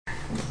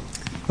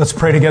Let's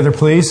pray together,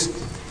 please.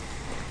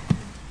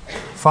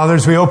 Father,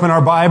 as we open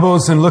our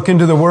Bibles and look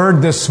into the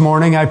Word this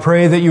morning, I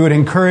pray that you would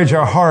encourage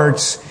our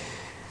hearts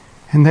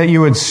and that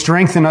you would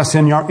strengthen us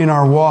in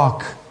our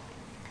walk.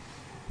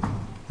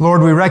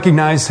 Lord, we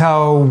recognize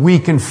how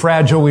weak and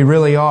fragile we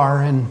really are.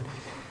 And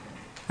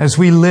as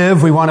we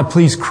live, we want to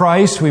please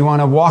Christ. We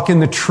want to walk in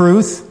the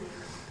truth.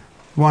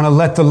 We want to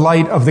let the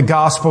light of the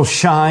gospel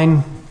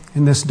shine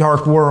in this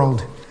dark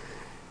world.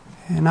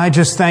 And I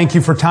just thank you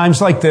for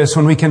times like this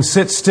when we can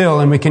sit still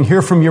and we can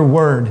hear from your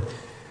word.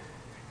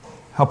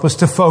 Help us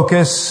to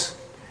focus,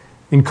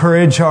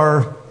 encourage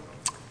our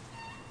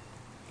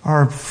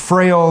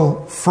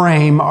frail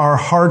frame, our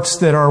hearts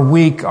that are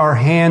weak, our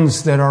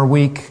hands that are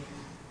weak,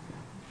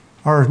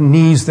 our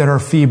knees that are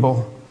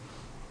feeble.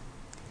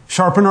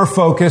 Sharpen our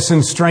focus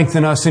and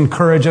strengthen us,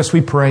 encourage us,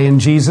 we pray in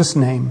Jesus'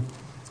 name.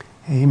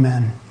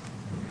 Amen.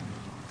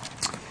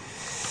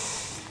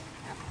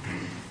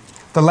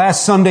 The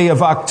last Sunday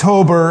of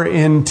October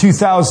in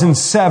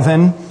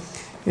 2007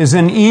 is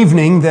an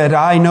evening that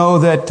I know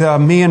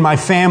that me and my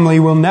family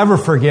will never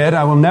forget.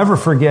 I will never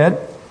forget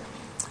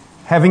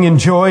having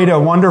enjoyed a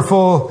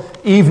wonderful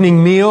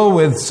evening meal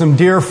with some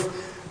dear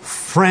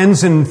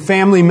friends and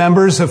family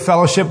members of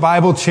Fellowship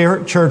Bible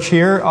Church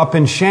here up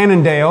in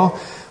Shenandoah.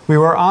 We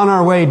were on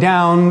our way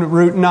down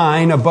Route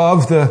 9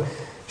 above the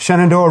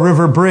Shenandoah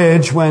River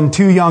Bridge when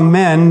two young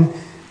men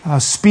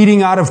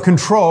speeding out of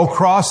control,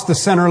 crossed the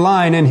center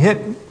line and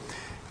hit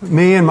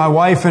me and my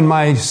wife and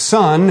my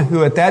son,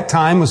 who at that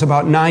time was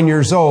about 9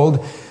 years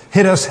old,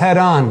 hit us head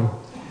on.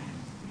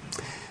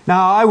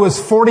 Now, I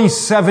was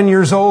 47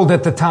 years old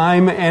at the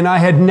time, and I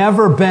had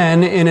never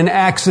been in an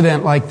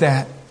accident like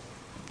that.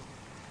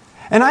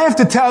 And I have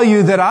to tell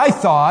you that I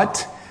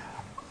thought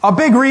a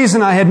big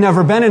reason I had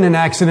never been in an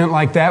accident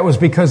like that was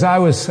because I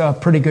was a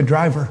pretty good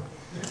driver.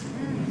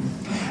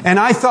 And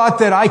I thought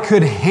that I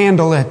could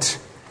handle it.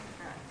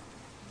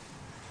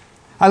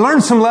 I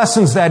learned some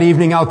lessons that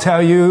evening, I'll tell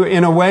you,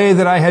 in a way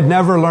that I had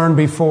never learned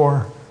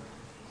before.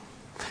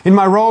 In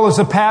my role as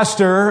a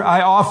pastor, I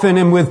often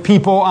am with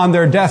people on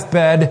their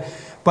deathbed,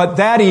 but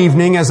that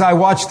evening, as I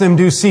watched them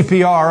do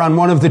CPR on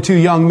one of the two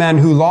young men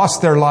who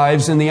lost their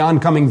lives in the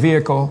oncoming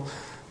vehicle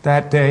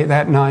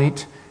that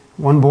night,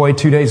 one boy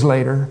 2 days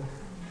later,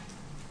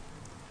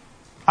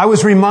 I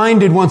was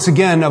reminded once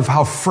again of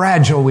how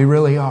fragile we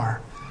really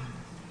are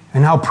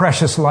and how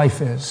precious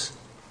life is.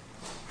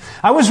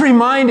 I was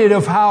reminded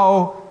of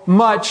how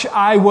much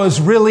I was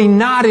really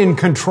not in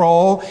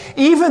control,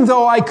 even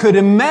though I could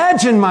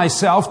imagine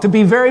myself to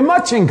be very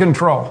much in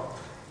control.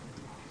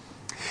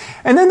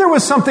 And then there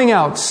was something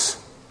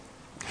else.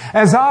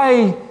 As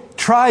I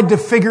tried to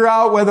figure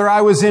out whether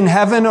I was in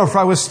heaven or if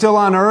I was still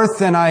on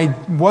earth, and I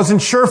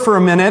wasn't sure for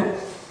a minute.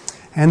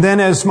 And then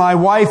as my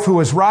wife, who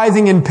was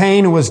writhing in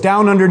pain, who was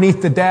down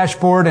underneath the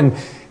dashboard, and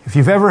if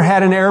you've ever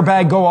had an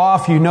airbag go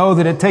off, you know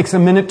that it takes a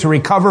minute to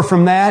recover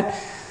from that.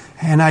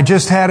 And I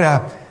just had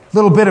a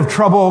little bit of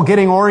trouble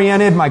getting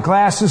oriented. My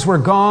glasses were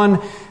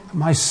gone.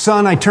 My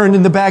son, I turned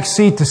in the back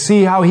seat to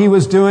see how he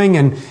was doing,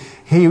 and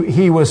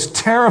he was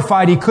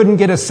terrified. He couldn't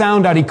get a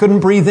sound out. He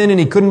couldn't breathe in and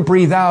he couldn't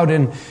breathe out.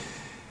 And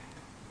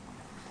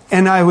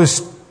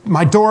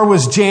my door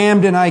was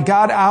jammed, and I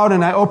got out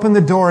and I opened the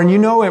door, and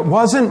it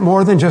wasn't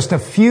more than just a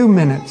few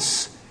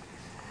minutes.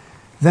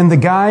 Then the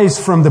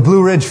guys from the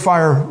Blue Ridge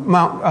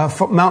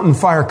Mountain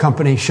Fire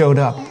Company showed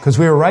up because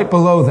we were right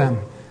below them.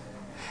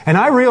 And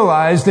I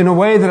realized in a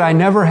way that I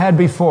never had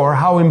before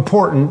how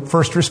important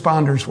first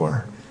responders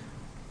were.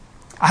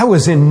 I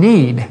was in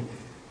need.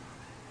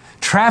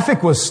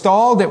 Traffic was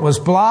stalled. It was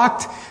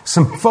blocked.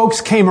 Some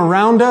folks came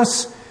around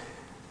us.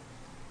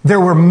 There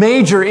were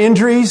major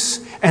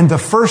injuries, and the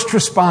first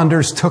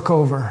responders took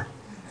over.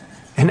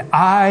 And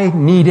I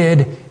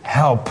needed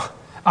help.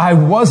 I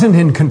wasn't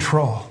in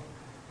control.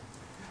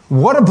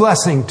 What a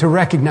blessing to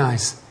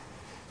recognize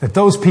that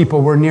those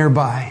people were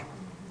nearby.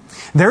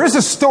 There is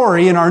a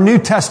story in our New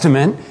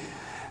Testament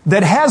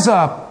that has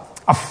a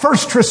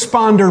first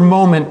responder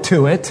moment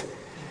to it.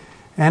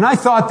 And I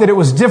thought that it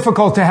was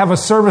difficult to have a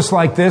service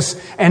like this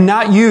and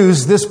not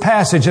use this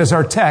passage as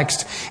our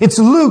text. It's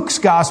Luke's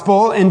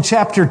Gospel in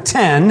chapter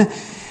 10,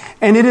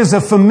 and it is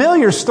a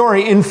familiar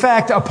story. In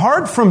fact,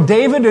 apart from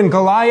David and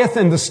Goliath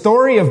and the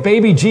story of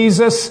baby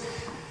Jesus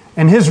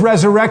and his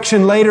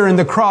resurrection later in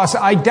the cross,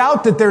 I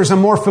doubt that there's a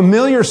more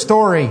familiar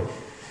story.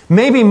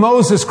 Maybe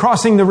Moses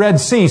crossing the Red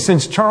Sea,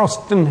 since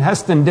Charlton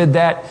Heston did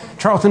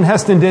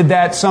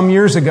that some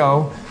years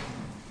ago.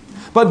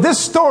 But this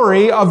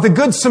story of the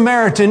Good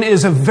Samaritan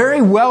is a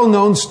very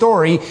well-known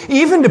story,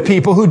 even to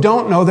people who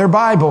don't know their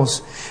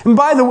Bibles. And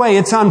by the way,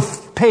 it's on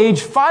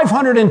page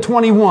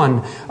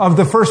 521 of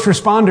the First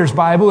Responders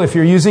Bible. If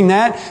you're using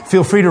that,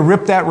 feel free to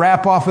rip that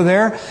wrap off of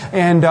there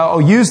and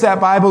use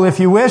that Bible if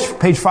you wish.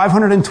 Page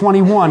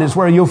 521 is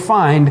where you'll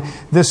find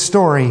this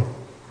story.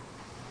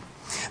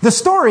 The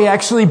story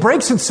actually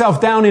breaks itself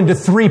down into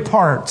three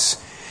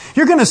parts.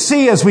 You're going to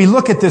see as we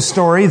look at this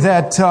story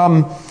that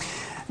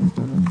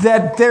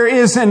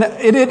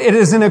it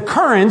is an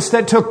occurrence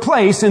that took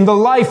place in the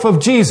life of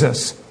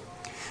Jesus.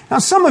 Now,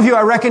 some of you,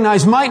 I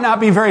recognize, might not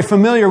be very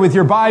familiar with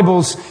your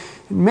Bibles.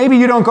 Maybe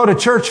you don't go to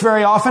church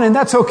very often, and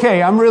that's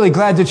okay. I'm really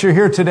glad that you're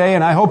here today,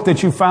 and I hope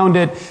that you found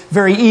it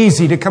very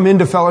easy to come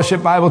into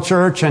Fellowship Bible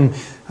Church, and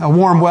a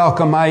warm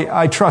welcome.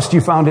 I trust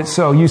you found it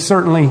so. You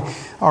certainly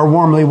are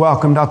warmly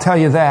welcomed, I'll tell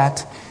you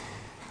that.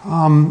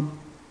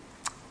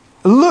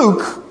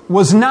 Luke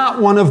was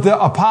not one of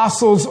the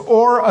apostles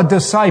or a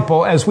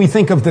disciple as we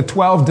think of the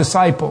 12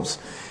 disciples.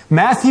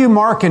 Matthew,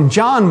 Mark, and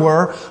John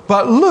were,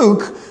 but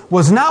Luke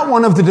was not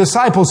one of the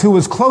disciples who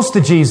was close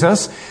to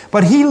Jesus,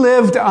 but he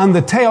lived on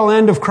the tail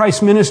end of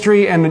Christ's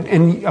ministry and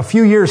a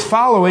few years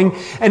following,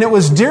 and it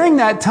was during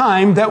that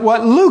time that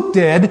what Luke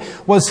did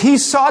was he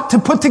sought to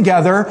put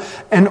together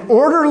an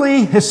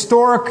orderly,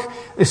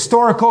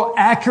 historical,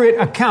 accurate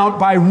account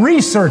by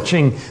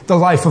researching the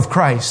life of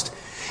Christ.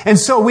 And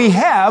so we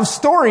have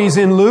stories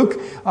in Luke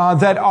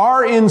that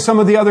are in some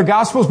of the other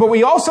Gospels, but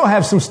we also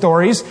have some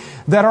stories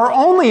that are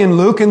only in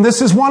Luke, and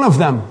this is one of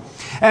them.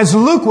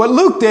 What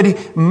Luke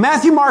did,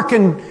 Matthew, Mark,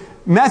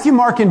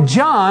 and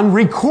John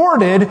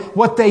recorded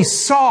what they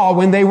saw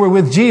when they were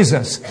with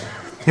Jesus.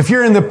 If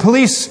you're in the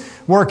police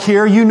work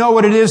here, you know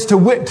what it is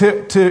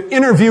to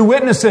interview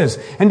witnesses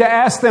and to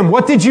ask them,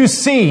 what did you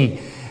see?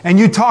 And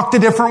you talk to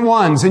different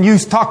ones, and you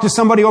talk to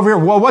somebody over here.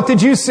 Well, what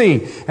did you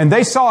see? And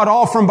they saw it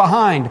all from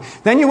behind.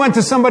 Then you went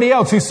to somebody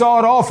else who saw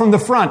it all from the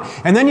front.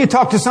 And then you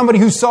talked to somebody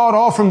who saw it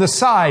all from the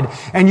side.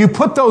 And you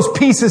put those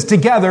pieces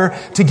together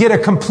to get a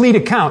complete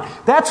account.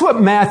 That's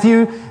what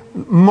Matthew,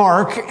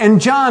 Mark,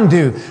 and John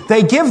do.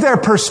 They give their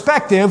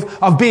perspective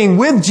of being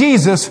with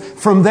Jesus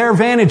from their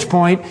vantage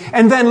point,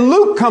 and then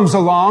Luke comes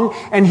along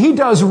and he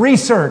does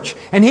research,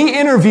 and he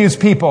interviews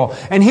people,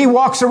 and he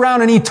walks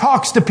around and he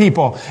talks to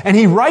people, and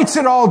he writes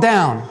it all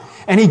down,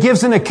 and he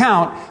gives an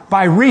account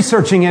by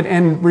researching it,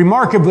 and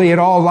remarkably it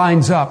all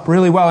lines up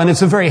really well, and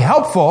it's a very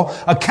helpful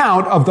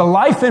account of the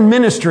life and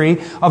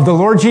ministry of the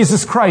Lord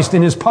Jesus Christ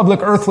in his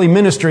public earthly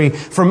ministry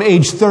from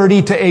age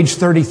 30 to age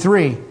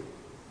 33.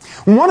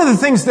 One of the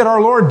things that our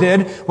Lord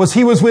did was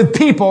he was with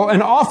people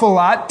an awful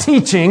lot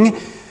teaching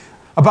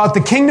about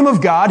the kingdom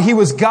of God. He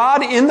was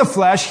God in the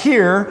flesh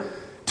here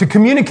to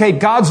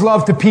communicate God's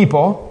love to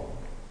people.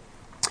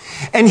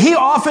 And he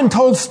often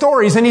told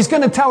stories, and he's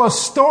going to tell a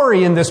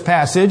story in this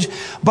passage.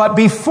 But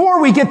before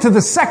we get to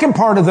the second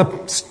part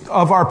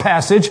of our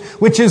passage,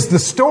 which is the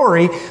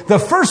story, the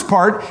first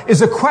part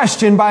is a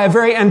question by a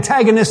very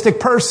antagonistic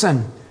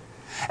person.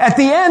 At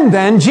the end,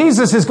 then,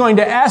 Jesus is going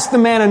to ask the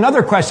man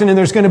another question, and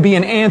there's going to be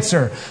an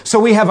answer. So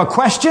we have a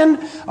question,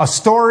 a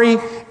story,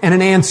 and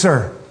an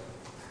answer.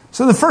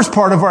 So the first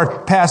part of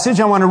our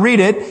passage, I want to read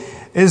it,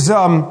 is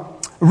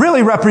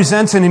really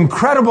represents an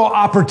incredible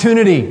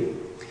opportunity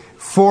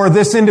for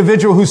this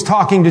individual who's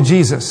talking to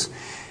Jesus.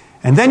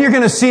 And then you're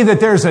going to see that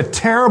there's a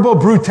terrible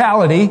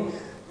brutality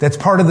that's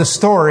part of the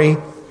story.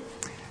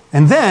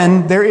 And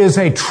then there is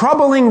a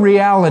troubling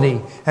reality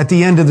at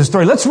the end of the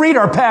story. Let's read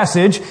our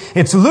passage.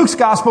 It's Luke's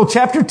Gospel,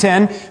 chapter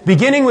 10,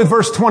 beginning with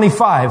verse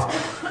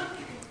 25.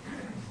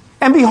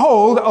 And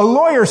behold, a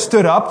lawyer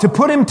stood up to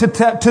put him to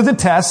the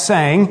test,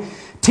 saying,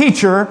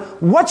 Teacher,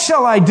 what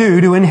shall I do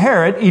to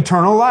inherit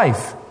eternal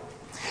life?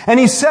 And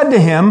he said to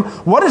him,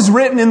 What is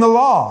written in the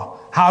law?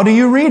 How do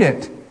you read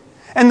it?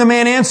 And the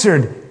man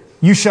answered,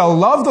 You shall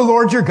love the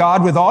Lord your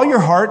God with all your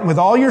heart and with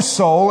all your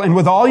soul and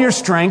with all your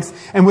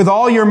strength and with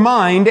all your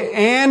mind,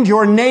 and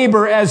your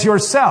neighbor as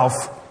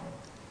yourself.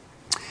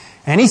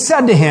 And he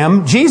said to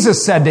him,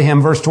 Jesus said to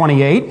him, verse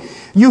 28,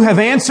 You have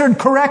answered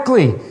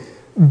correctly.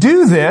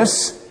 Do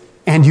this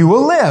and you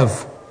will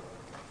live.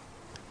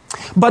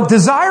 But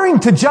desiring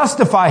to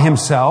justify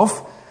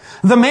himself,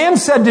 the man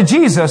said to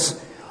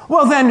Jesus,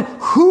 Well then,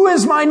 who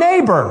is my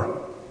neighbor?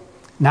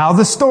 Now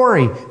the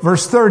story,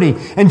 verse 30.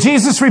 And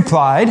Jesus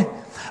replied,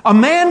 A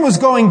man was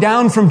going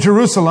down from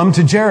Jerusalem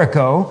to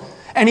Jericho,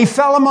 and he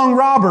fell among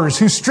robbers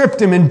who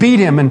stripped him and beat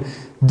him and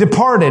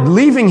departed,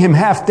 leaving him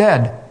half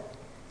dead.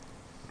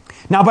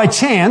 Now by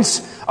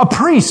chance, a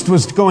priest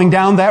was going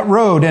down that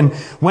road, and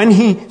when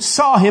he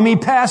saw him, he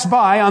passed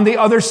by on the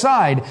other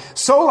side.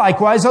 So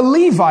likewise a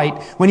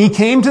Levite, when he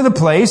came to the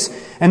place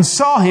and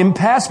saw him,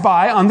 passed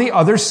by on the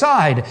other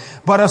side.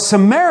 But a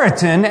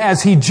Samaritan,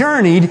 as he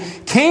journeyed,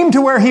 came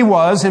to where he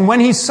was, and when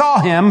he saw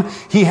him,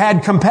 he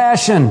had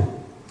compassion.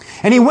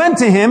 And he went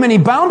to him, and he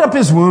bound up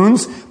his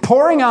wounds,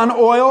 pouring on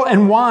oil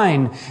and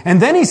wine.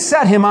 And then he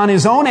set him on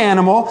his own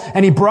animal,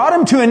 and he brought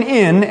him to an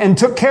inn and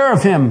took care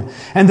of him.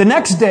 And the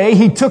next day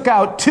he took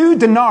out 2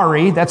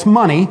 denarii, that's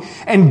money,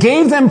 and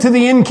gave them to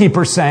the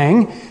innkeeper,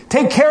 saying,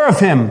 Take care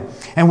of him,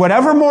 and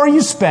whatever more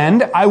you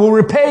spend, I will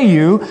repay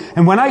you,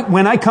 and when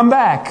I come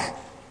back.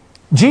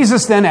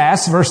 Jesus then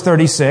asks, verse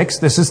 36,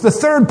 this is the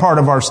third part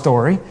of our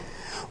story,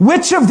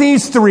 Which of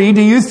these 3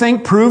 do you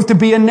think proved to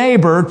be a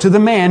neighbor to the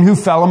man who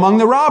fell among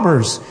the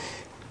robbers?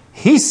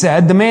 He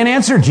said, the man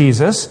answered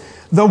Jesus,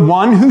 the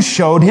one who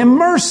showed him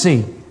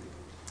mercy.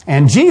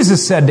 And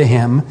Jesus said to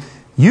him,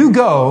 You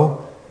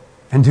go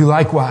and do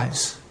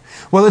likewise.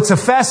 Well, it's a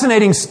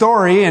fascinating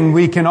story, and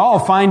we can all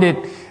find it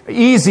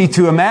easy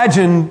to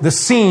imagine the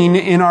scene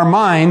in our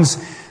minds.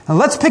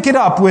 Let's pick it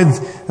up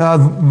with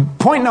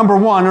point number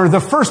 1, or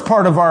the first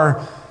part of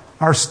our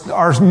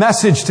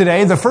message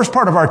today. The first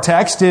part of our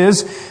text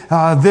is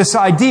this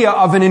idea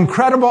of an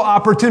incredible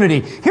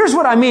opportunity. Here's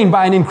what I mean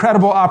by an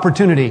incredible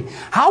opportunity.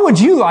 How would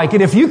you like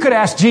it if you could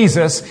ask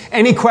Jesus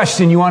any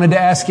question you wanted to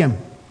ask him?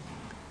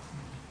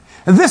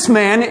 This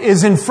man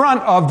is in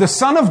front of the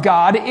Son of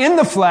God in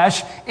the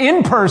flesh,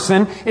 in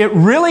person. It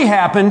really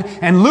happened,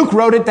 and Luke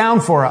wrote it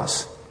down for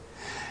us.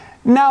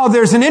 Now,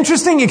 there's an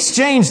interesting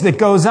exchange that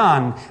goes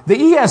on. The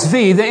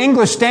ESV, the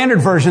English Standard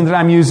Version that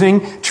I'm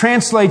using,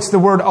 translates the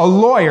word a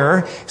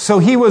lawyer. So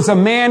he was a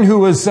man who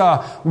was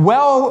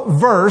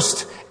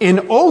well-versed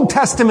in Old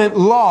Testament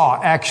law,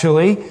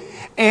 actually,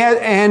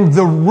 and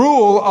the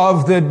rule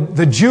of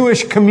the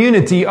Jewish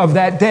community of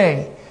that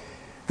day.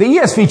 The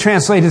ESV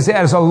translates it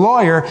as a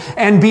lawyer,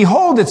 and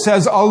behold, it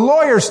says, a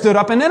lawyer stood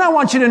up. And then I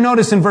want you to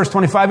notice in verse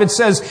 25, it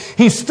says,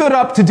 he stood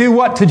up to do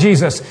what to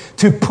Jesus?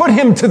 To put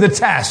him to the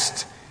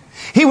test.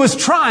 He was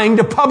trying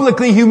to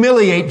publicly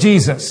humiliate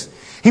Jesus.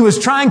 He was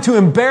trying to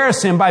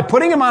embarrass him by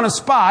putting him on a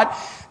spot,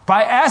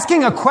 by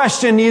asking a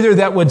question either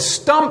that would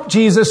stump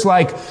Jesus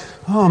like,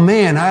 oh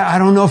man, I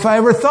don't know if I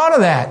ever thought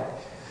of that,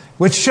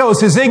 which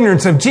shows his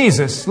ignorance of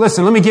Jesus.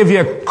 Listen, let me give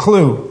you a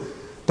clue.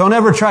 Don't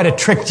ever try to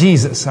trick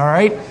Jesus, all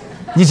right?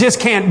 You just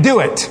can't do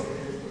it.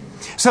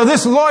 So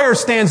this lawyer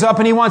stands up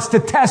and he wants to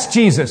test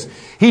Jesus.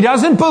 He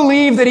doesn't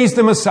believe that he's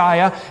the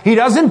Messiah. He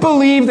doesn't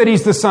believe that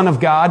he's the Son of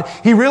God.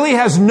 He really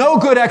has no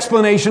good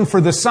explanation for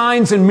the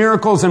signs and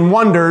miracles and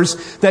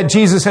wonders that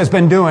Jesus has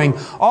been doing.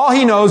 All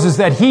he knows is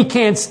that he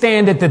can't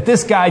stand it that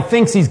this guy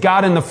thinks he's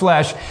God in the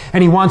flesh,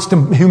 and he wants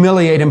to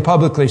humiliate him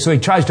publicly. So he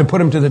tries to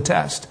put him to the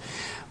test.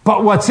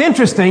 But what's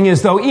interesting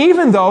is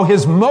even though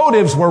his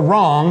motives were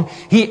wrong,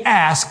 he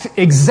asked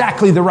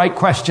exactly the right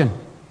question.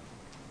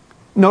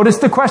 Notice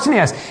the question he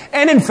asked.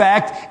 And in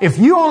fact, if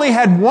you only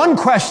had one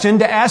question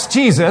to ask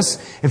Jesus,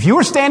 if you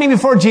were standing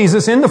before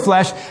Jesus in the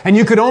flesh and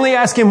you could only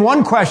ask him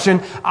one question,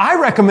 I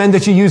recommend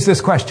that you use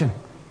this question.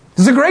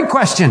 This is a great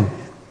question.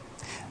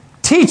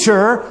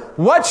 Teacher,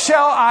 what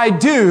shall I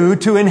do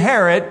to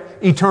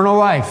inherit eternal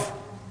life?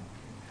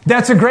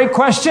 That's a great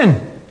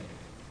question.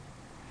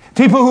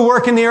 People who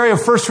work in the area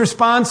of first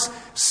response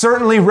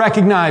certainly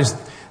recognize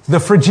the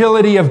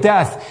fragility of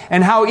death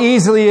and how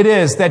easily it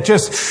is that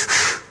just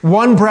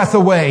one breath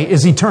away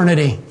is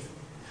eternity.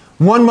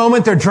 One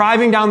moment they're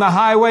driving down the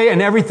highway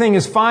and everything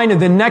is fine,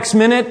 and the next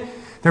minute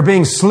they're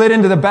being slid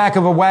into the back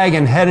of a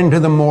wagon heading to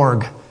the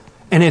morgue.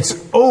 And it's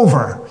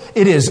over.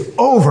 It is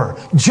over.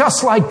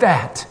 Just like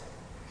that.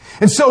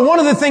 And so one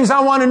of the things I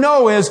want to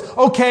know is,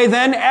 okay,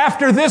 then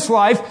after this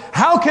life,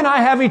 how can I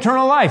have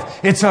eternal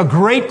life? It's a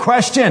great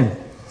question.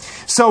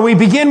 So we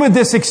begin with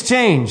this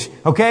exchange.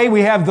 Okay,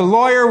 we have the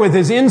lawyer with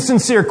his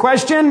insincere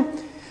question,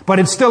 but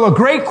it's still a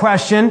great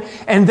question.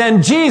 And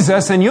then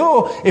Jesus, and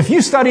if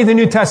you study the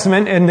New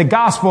Testament and the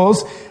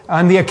Gospels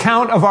on the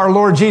account of our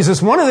Lord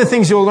Jesus, one of the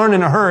things you'll learn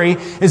in a hurry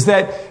is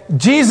that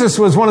Jesus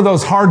was one of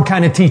those hard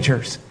kind of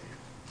teachers.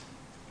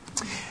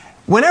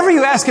 Whenever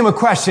you ask him a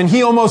question,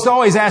 he almost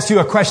always asks you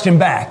a question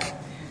back.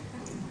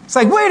 It's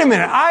like, wait a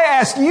minute, I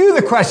asked you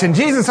the question.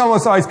 Jesus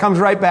almost always comes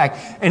right back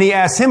and he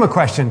asks him a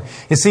question.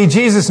 You see,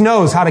 Jesus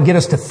knows how to get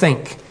us to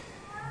think.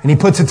 And he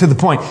puts it to the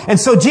point. And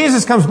so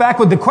Jesus comes back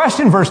with the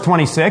question, verse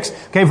 26.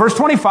 Okay, verse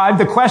 25,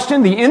 the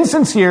question, the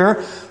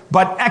insincere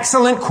but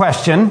excellent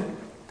question,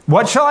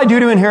 what shall I do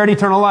to inherit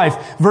eternal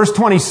life? Verse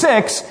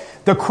 26,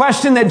 the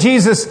question that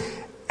Jesus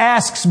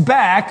asks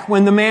back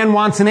when the man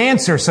wants an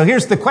answer. So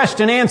here's the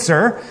question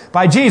answer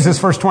by Jesus,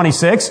 verse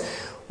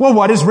 26. Well,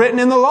 what is written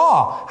in the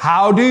law?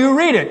 How do you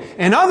read it?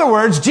 In other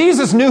words,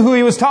 Jesus knew who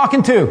he was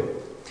talking to.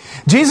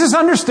 Jesus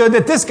understood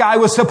that this guy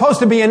was supposed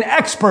to be an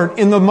expert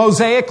in the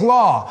Mosaic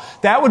law.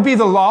 That would be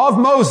the law of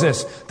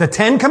Moses, the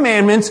 10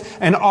 Commandments,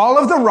 and all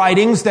of the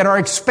writings that are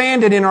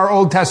expanded in our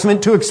Old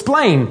Testament to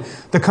explain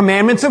the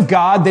commandments of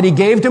God that he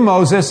gave to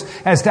Moses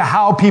as to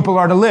how people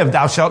are to live.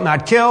 Thou shalt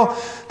not kill,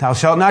 thou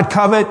shalt not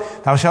covet,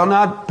 thou shalt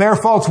not bear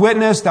false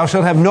witness, thou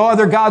shalt have no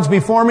other gods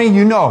before me,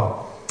 you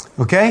know.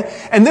 Okay?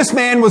 And this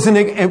man was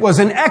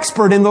an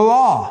expert in the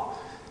law.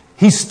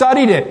 He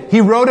studied it.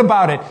 He wrote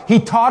about it. He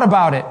taught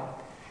about it.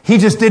 He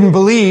just didn't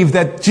believe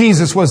that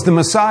Jesus was the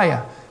Messiah.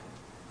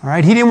 All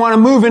right? He didn't want to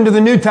move into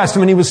the New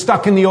Testament. He was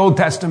stuck in the Old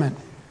Testament.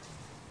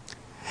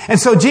 And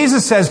so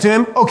Jesus says to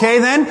him, okay,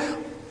 then,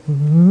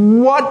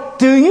 what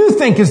do you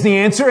think is the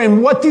answer,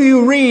 and what do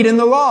you read in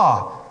the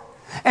law?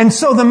 And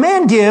so the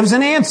man gives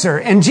an answer.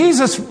 And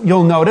Jesus,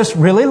 you'll notice,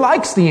 really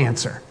likes the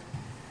answer.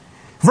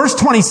 Verse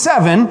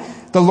 27,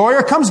 the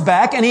lawyer comes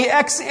back and he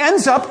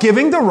ends up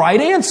giving the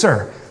right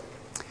answer.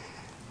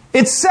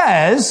 It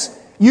says,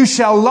 you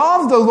shall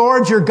love the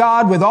Lord your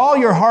God with all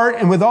your heart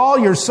and with all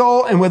your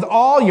soul and with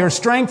all your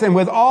strength and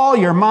with all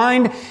your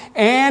mind,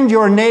 and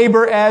your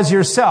neighbor as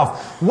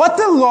yourself. What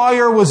the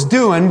lawyer was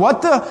doing,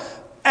 what the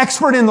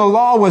expert in the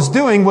law was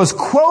doing was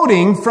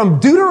quoting from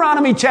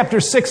Deuteronomy chapter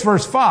 6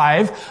 verse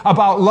 5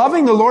 about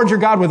loving the Lord your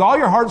God with all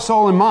your heart,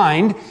 soul, and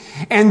mind.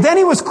 And then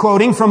he was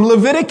quoting from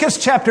Leviticus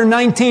chapter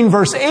 19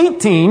 verse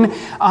 18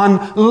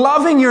 on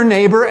loving your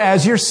neighbor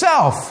as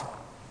yourself.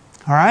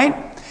 All right?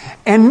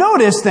 And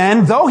notice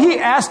then, though he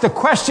asked a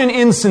question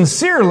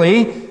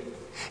insincerely,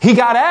 he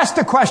got asked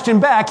a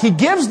question back. He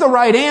gives the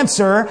right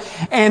answer.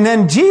 And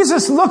then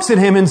Jesus looks at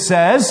him and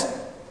says,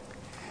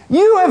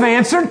 "You have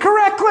answered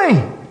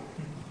correctly.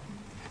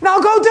 Now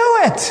go do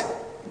it."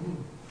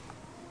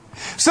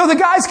 So the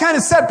guy's kind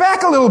of set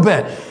back a little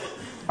bit.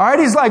 All right,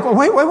 he's like,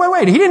 well,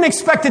 wait. He didn't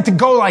expect it to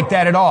go like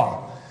that at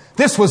all.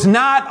 This was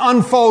not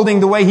unfolding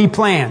the way he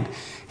planned.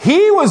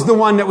 He was the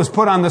one that was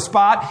put on the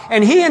spot,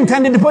 and he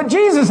intended to put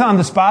Jesus on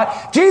the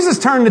spot. Jesus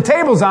turned the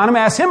tables on him,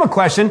 asked him a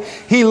question.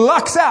 He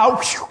lucks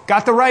out,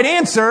 got the right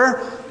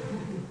answer,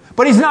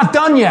 but he's not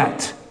done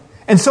yet.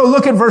 And so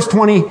look at verse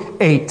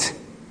 28.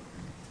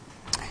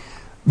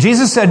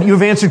 Jesus said,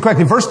 "You've answered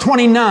correctly." Verse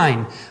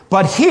 29,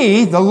 "But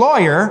he," the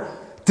lawyer,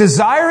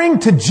 "desiring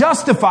to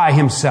justify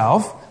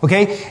himself,"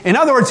 okay? In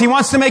other words, he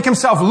wants to make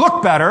himself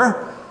look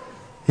better.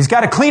 He's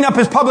got to clean up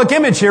his public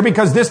image here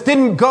because this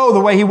didn't go the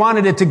way he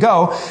wanted it to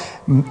go.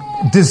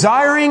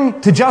 Desiring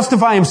to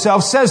justify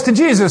himself, says to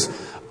Jesus,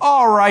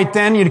 "All right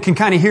then," you can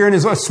kind of hear in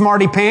his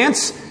smarty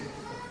pants,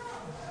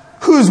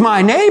 "who's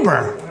my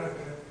neighbor?"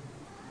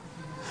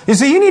 You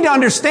see, you need to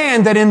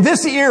understand that in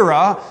this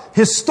era,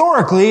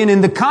 historically, and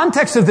in the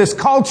context of this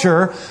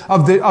culture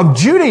of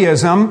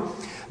Judaism,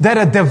 that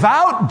a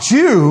devout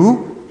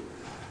Jew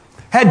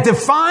had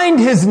defined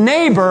his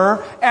neighbor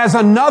as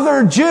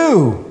another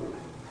Jew.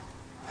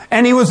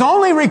 And he was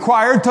only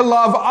required to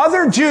love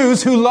other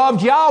Jews who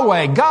loved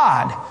Yahweh,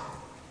 God.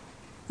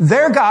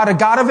 Their God, a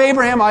God of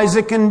Abraham,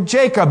 Isaac, and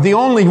Jacob. The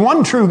only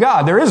one true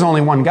God. There is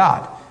only one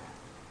God.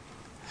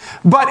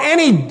 But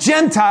any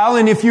Gentile,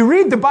 and if you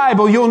read the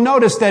Bible, you'll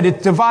notice that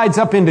it divides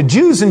up into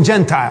Jews and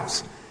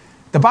Gentiles.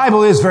 The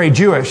Bible is very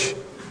Jewish,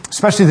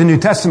 especially the New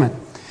Testament.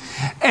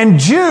 And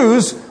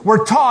Jews were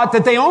taught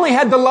that they only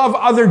had to love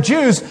other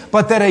Jews,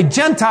 but that a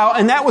Gentile,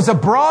 and that was a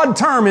broad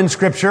term in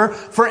Scripture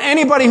for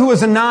anybody who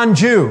was a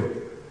non-Jew.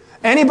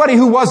 Anybody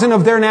who wasn't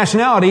of their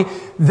nationality,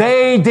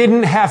 they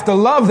didn't have to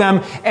love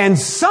them. And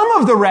some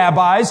of the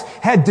rabbis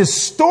had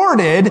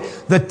distorted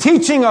the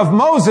teaching of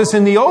Moses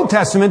in the Old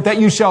Testament that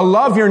you shall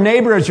love your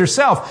neighbor as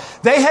yourself.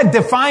 They had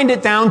defined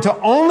it down to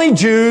only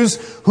Jews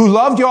who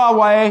loved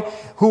Yahweh,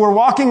 who were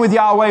walking with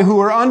Yahweh, who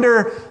were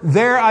under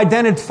their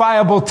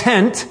identifiable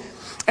tent,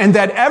 and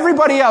that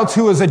everybody else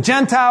who was a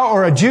Gentile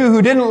or a Jew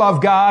who didn't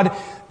love God,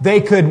 they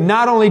could,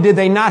 not only did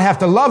they not have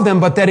to love them,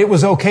 but that it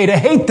was okay to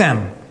hate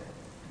them.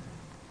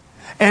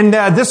 And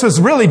this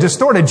was really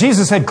distorted.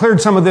 Jesus had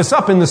cleared some of this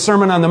up in the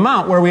Sermon on the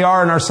Mount, where we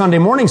are in our Sunday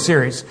morning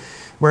series,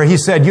 where he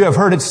said, "You have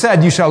heard it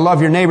said, you shall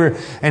love your neighbor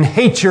and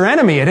hate your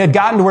enemy." It had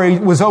gotten to where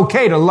it was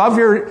okay to love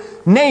your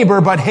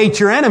neighbor but hate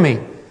your enemy.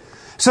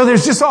 So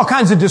there's just all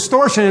kinds of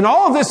distortion, and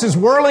all of this is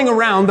whirling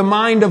around the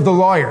mind of the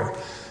lawyer.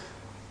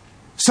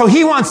 So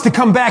he wants to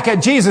come back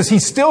at Jesus.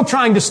 He's still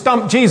trying to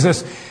stump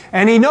Jesus,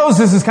 and he knows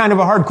this is kind of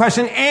a hard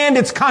question, and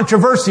it's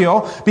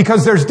controversial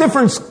because there's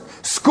different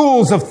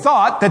schools of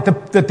thought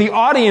that the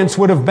audience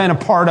would have been a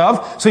part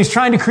of. So he's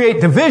trying to create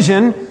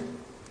division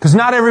because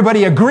not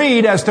everybody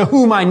agreed as to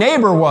who my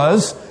neighbor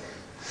was.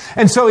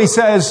 And so he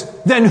says,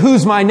 "Then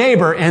who's my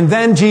neighbor?" And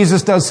then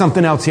Jesus does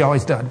something else he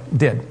always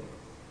did.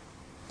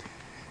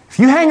 If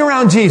you hang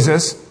around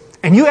Jesus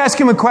and you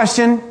ask him a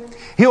question,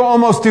 he'll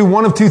almost do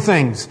one of two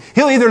things.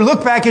 He'll either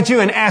look back at you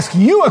and ask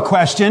you a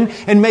question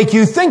and make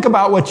you think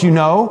about what you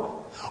know,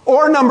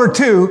 or number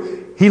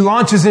two, he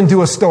launches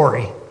into a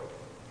story.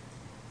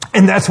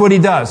 And that's what he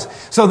does.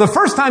 So the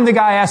first time the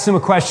guy asks him a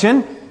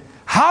question,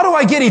 "How do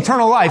I get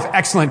eternal life?"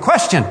 Excellent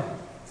question.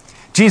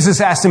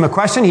 Jesus asked him a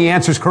question. He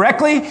answers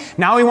correctly.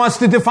 Now he wants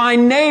to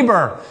define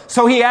neighbor.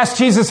 So he asks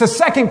Jesus a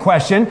second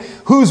question,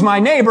 "Who's my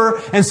neighbor?"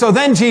 And so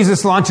then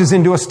Jesus launches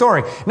into a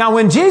story. Now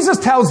when Jesus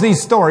tells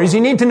these stories, you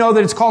need to know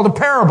that it's called a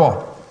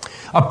parable.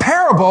 A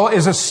parable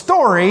is a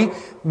story.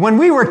 When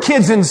we were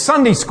kids in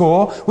Sunday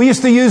school, we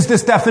used to use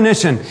this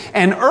definition: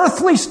 an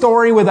earthly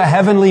story with a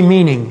heavenly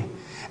meaning.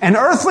 An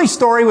earthly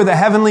story with a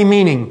heavenly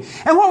meaning.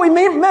 And what we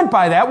meant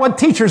by that, what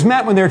teachers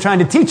meant when they were trying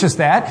to teach us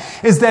that,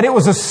 is that it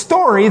was a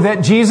story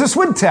that Jesus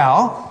would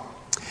tell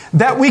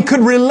that we could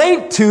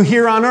relate to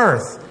here on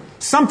earth.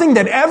 Something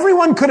that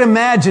everyone could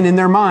imagine in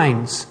their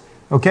minds.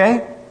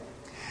 Okay?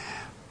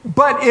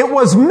 But it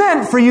was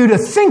meant for you to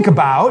think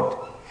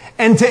about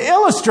and to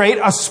illustrate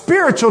a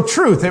spiritual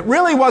truth. It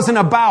really wasn't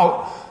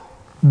about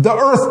the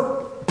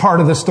earth part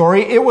of the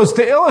story. It was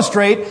to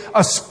illustrate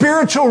a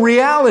spiritual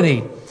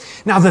reality.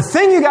 Now, the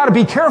thing you got to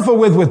be careful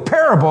with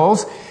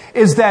parables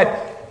is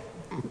that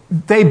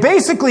they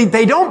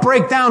don't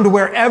break down to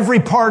where every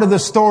part of the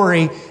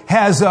story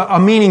has a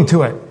meaning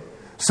to it.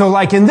 So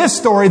like in this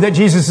story that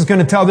Jesus is going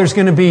to tell, there's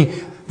going to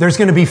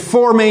be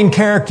four main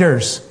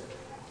characters.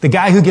 The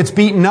guy who gets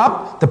beaten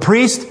up, the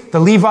priest, the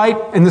Levite,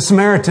 and the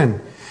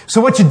Samaritan. So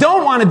what you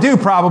don't want to do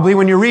probably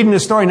when you're reading the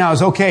story now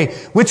is, okay,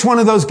 which one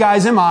of those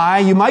guys am I?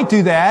 You might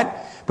do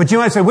that. But you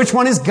might say, which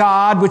one is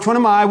God? Which one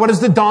am I? What does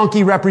the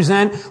donkey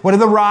represent? What do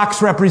the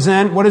rocks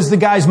represent? What does the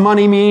guy's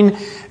money mean?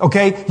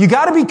 Okay, you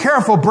got to be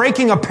careful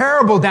breaking a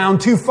parable down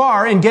too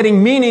far and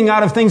getting meaning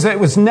out of things that it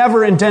was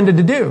never intended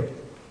to do.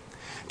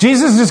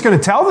 Jesus is just going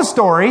to tell the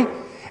story,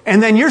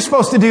 and then you're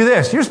supposed to do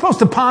this. You're supposed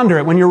to ponder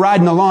it when you're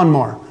riding a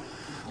lawnmower,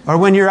 or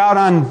when you're out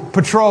on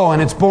patrol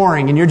and it's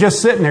boring and you're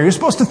just sitting there. You're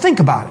supposed to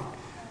think about it.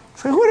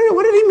 So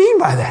what did he mean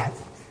by that?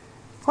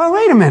 Well,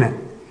 wait a minute.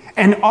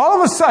 And all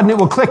of a sudden it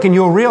will click and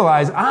you'll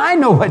realize, I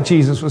know what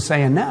Jesus was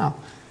saying now.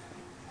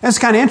 That's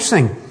kind of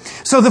interesting.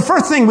 So the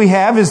first thing we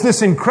have is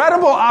this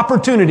incredible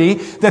opportunity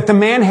that the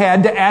man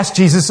had to ask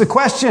Jesus a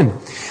question.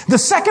 The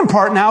second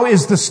part now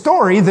is the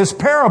story, this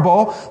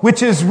parable,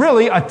 which is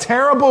really a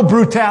terrible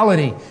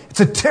brutality.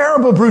 It's a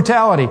terrible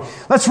brutality.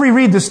 Let's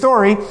reread the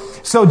story.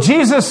 So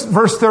Jesus,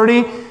 verse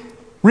 30,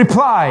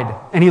 replied,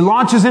 and he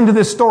launches into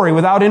this story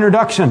without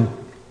introduction.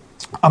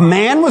 A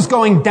man was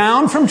going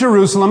down from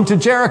Jerusalem to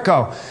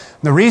Jericho.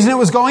 The reason it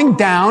was going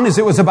down is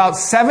it was about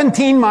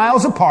 17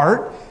 miles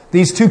apart,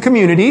 these two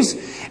communities,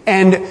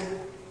 and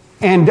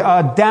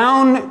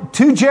down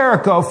to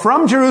Jericho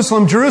from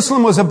Jerusalem.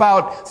 Jerusalem was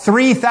about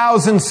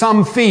 3,000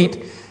 some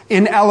feet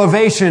in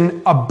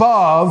elevation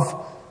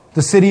above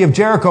the city of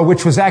Jericho,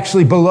 which was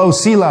actually below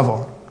sea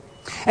level.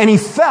 And he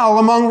fell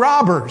among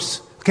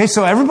robbers. Okay,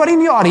 so everybody in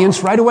the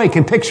audience right away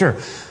can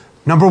picture.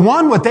 Number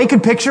one, what they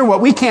could picture,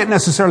 what we can't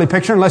necessarily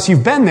picture unless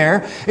you've been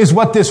there, is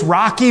what this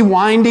rocky,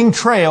 winding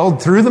trail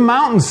through the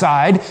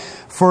mountainside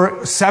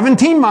for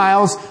 17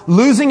 miles,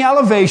 losing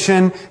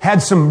elevation,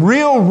 had some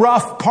real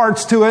rough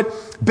parts to it,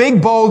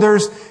 big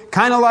boulders,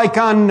 kind of like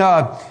on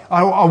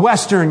a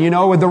Western,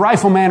 with the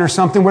rifleman or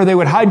something, where they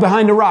would hide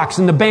behind the rocks,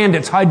 and the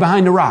bandits hide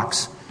behind the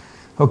rocks.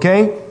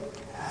 Okay?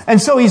 And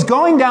so he's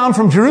going down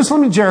from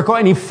Jerusalem to Jericho,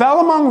 and he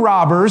fell among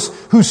robbers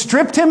who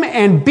stripped him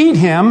and beat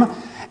him,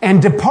 and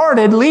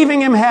departed,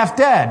 leaving him half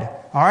dead.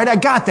 All right, I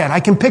got that. I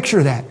can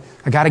picture that.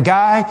 I got a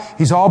guy,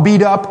 he's all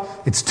beat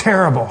up. It's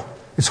terrible.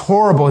 It's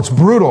horrible. It's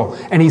brutal.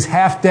 And he's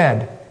half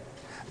dead.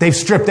 They've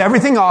stripped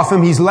everything off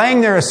him. He's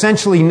laying there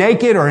essentially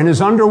naked or in his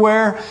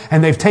underwear,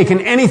 and they've taken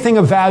anything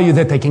of value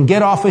that they can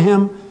get off of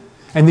him.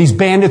 And these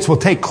bandits will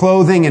take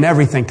clothing and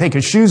everything, take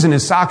his shoes and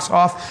his socks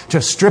off,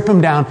 just strip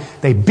him down.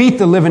 They beat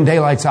the living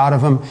daylights out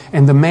of him,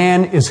 and the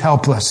man is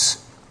helpless.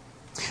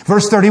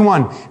 Verse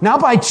 31. Now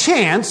by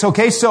chance,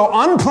 okay, so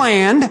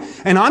unplanned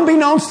and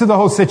unbeknownst to the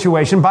whole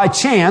situation, by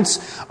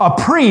chance, a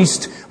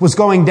priest was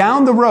going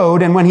down the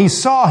road, and when he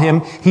saw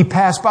him, he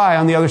passed by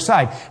on the other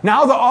side.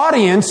 Now the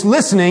audience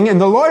listening and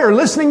the lawyer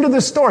listening to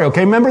this story,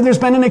 okay, remember there's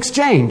been an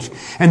exchange.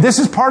 And this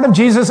is part of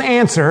Jesus'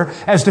 answer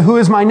as to who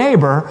is my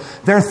neighbor.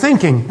 They're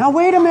thinking, now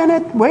wait a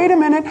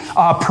minute.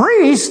 A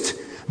priest?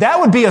 That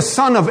would be a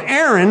son of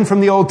Aaron from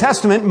the Old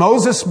Testament.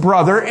 Moses'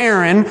 brother,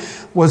 Aaron,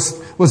 was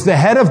the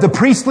head of the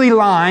priestly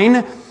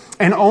line,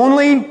 and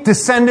only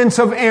descendants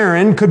of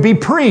Aaron could be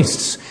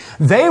priests.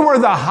 They were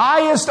the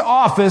highest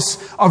office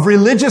of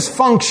religious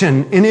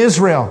function in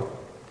Israel.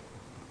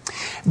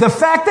 The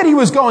fact that he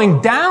was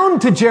going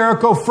down to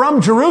Jericho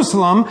from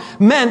Jerusalem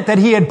meant that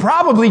he had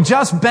probably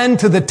just been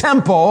to the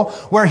temple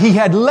where he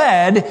had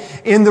led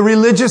in the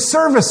religious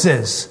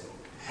services.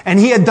 And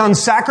he had done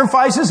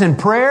sacrifices and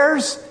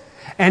prayers.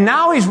 And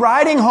now he's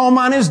riding home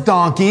on his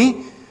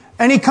donkey,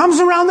 and he comes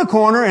around the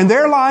corner, and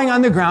there lying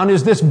on the ground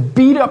is this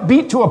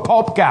beat to a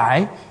pulp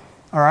guy,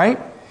 all right?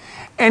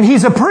 And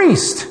he's a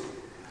priest.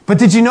 But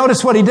did you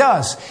notice what he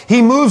does?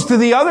 He moves to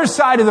the other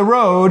side of the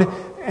road,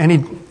 and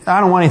I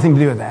don't want anything to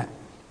do with that.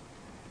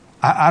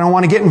 I don't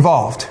want to get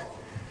involved.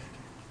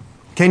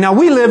 Okay, now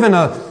we live in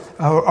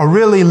a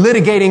really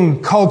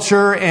litigating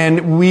culture,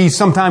 and we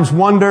sometimes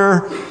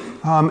wonder...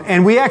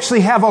 and we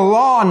actually have a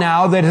law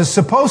now that is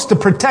supposed to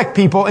protect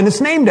people, and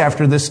it's named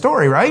after this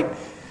story, right?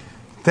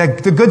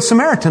 The Good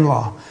Samaritan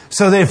law.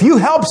 So that if you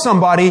help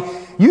somebody,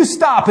 you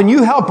stop and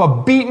you help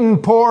a beaten,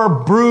 poor,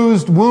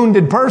 bruised,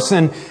 wounded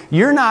person,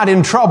 you're not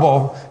in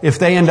trouble if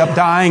they end up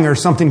dying or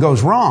something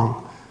goes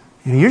wrong.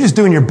 You're just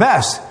doing your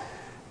best.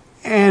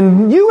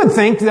 And you would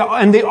think,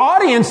 and the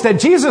audience that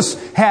Jesus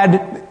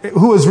had,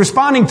 who was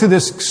responding to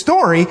this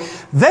story,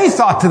 they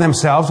thought to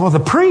themselves, well,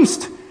 the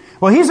priest...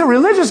 Well, he's a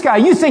religious guy.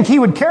 You think he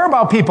would care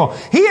about people.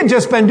 He had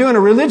just been doing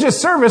a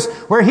religious service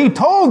where he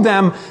told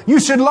them, you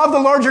should love the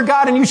Lord your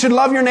God and you should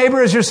love your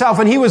neighbor as yourself.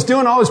 And he was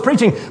doing all his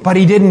preaching, but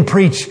he didn't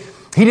preach.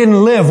 He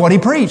didn't live what he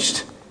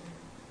preached.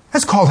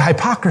 That's called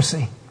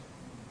hypocrisy.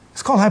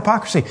 It's called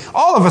hypocrisy.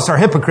 All of us are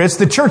hypocrites.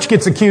 The church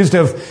gets accused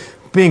of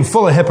being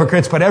full of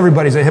hypocrites, but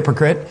everybody's a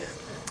hypocrite.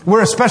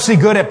 We're especially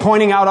good at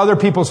pointing out other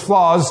people's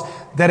flaws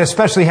that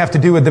especially have to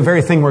do with the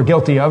very thing we're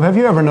guilty of. Have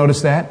you ever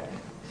noticed that?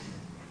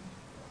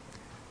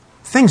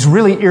 Things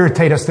really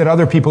irritate us that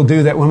other people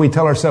do that when we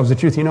tell ourselves the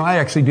truth. I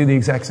actually do the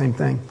exact same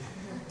thing.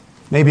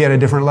 Maybe at a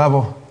different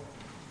level.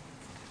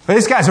 But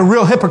this guy's a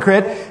real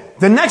hypocrite.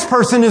 The next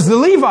person is the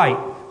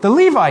Levite. the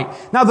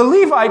Levite. Now the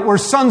Levite were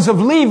sons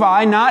of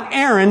Levi, not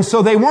Aaron,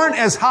 so they weren't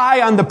as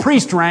high on the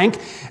priest rank,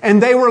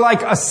 and they were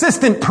like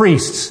assistant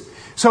priests.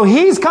 So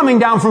he's coming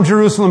down from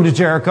Jerusalem to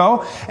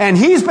Jericho, and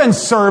he's been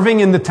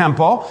serving in the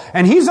temple,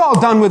 and he's all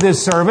done with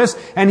his service,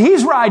 and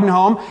he's riding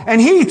home, and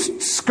he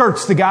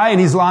skirts the guy, and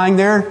he's lying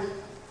there.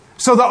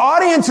 So the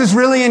audience is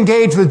really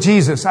engaged with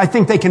Jesus. I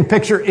think they can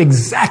picture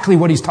exactly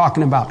what he's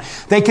talking about.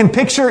 They can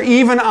picture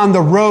even on the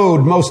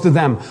road, most of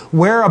them,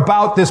 where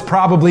about this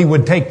probably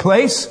would take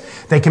place.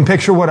 They can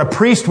picture what a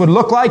priest would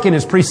look like in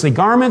his priestly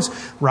garments,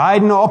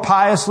 riding all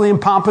piously and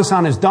pompous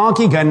on his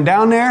donkey, getting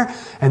down there.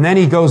 And then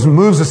he goes and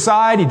moves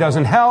aside. He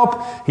doesn't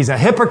help. He's a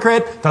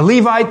hypocrite. The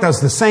Levite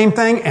does the same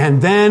thing.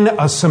 And then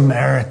a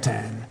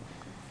Samaritan.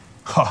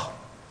 Huh.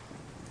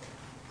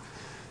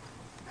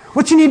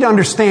 What you need to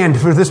understand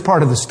for this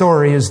part of the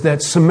story is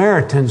that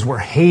Samaritans were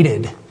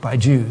hated by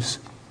Jews.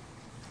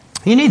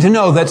 You need to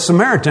know that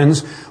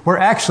Samaritans were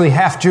actually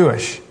half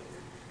Jewish.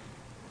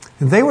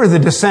 They were the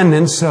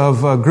descendants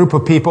of a group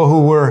of people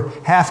who were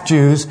half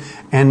Jews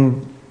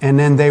and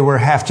then they were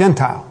half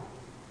Gentile.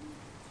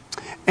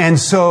 And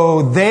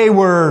so there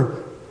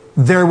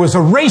was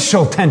a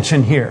racial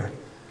tension here.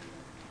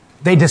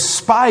 They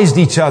despised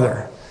each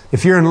other.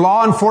 If you're in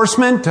law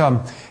enforcement,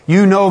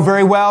 you know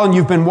very well, and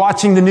you've been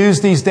watching the news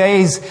these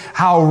days,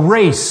 how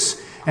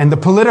race and the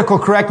political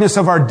correctness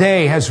of our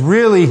day has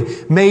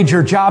really made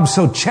your job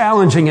so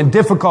challenging and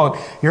difficult.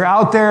 You're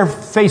out there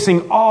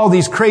facing all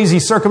these crazy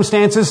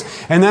circumstances,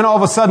 and then all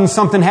of a sudden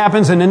something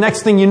happens, and the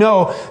next thing you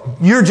know,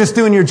 you're just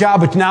doing your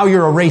job, but now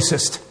you're a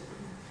racist.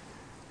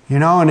 You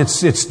know, and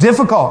it's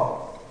difficult.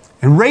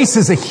 And race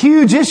is a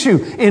huge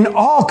issue in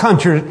all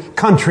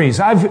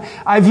countries.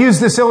 I've used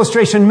this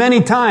illustration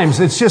many times.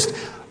 It's just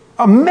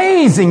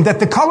amazing that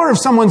the color of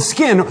someone's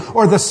skin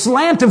or the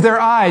slant of their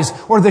eyes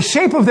or the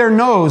shape of their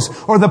nose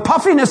or the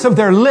puffiness of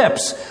their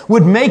lips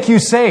would make you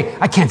say,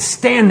 I can't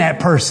stand that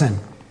person.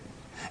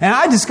 And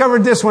I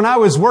discovered this when I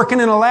was working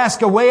in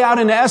Alaska, way out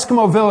in the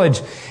Eskimo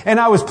village, and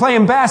I was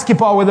playing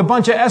basketball with a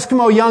bunch of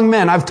Eskimo young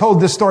men. I've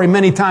told this story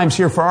many times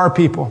here for our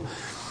people.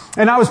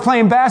 And I was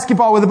playing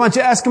basketball with a bunch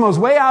of Eskimos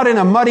way out in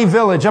a muddy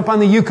village up on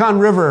the Yukon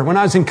River when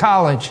I was in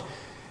college.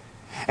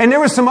 And there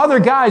were some other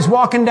guys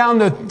walking down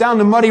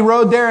the muddy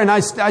road there, and I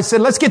said,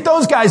 let's get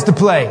those guys to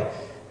play.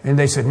 And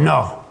they said,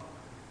 no,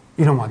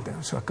 you don't want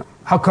them. So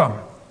how come?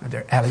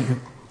 They're Aleut.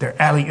 They're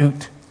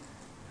Aleut.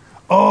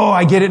 Oh,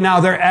 I get it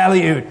now. They're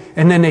Aleut.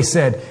 And then they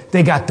said,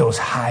 they got those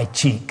high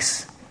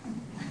cheeks.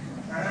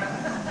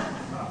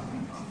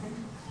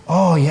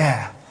 Oh,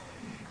 yeah.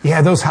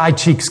 Yeah, those high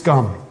cheeks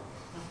scum.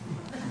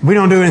 We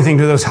don't do anything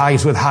to those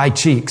guys with high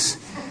cheeks.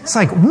 It's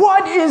like,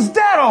 what is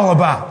that all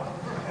about?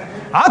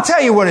 I'll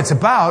tell you what it's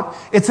about.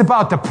 It's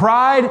about the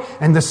pride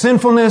and the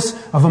sinfulness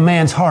of a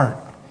man's heart.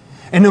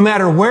 And no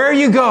matter where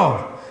you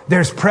go,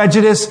 there's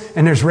prejudice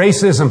and there's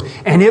racism.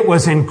 And it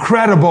was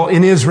incredible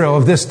in Israel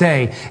of this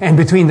day. And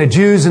between the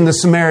Jews and the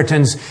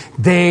Samaritans,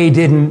 they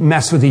didn't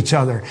mess with each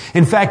other.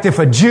 In fact, if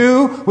a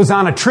Jew was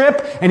on a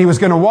trip and he was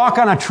going to walk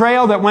on a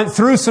trail that went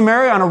through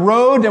Samaria on a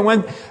road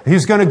he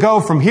was going to go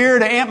from here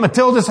to Aunt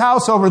Matilda's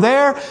house over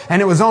there,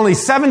 and it was only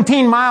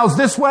 17 miles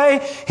this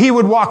way, he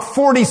would walk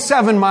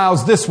 47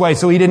 miles this way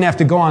so he didn't have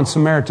to go on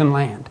Samaritan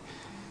land.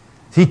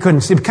 He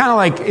couldn't see. Kind of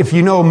like if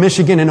you know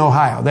Michigan and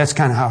Ohio. That's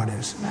kind of how it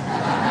is.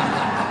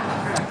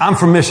 I'm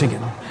from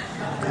Michigan.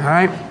 All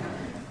right?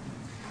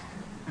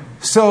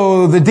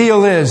 So the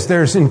deal is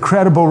there's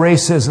incredible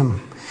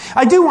racism.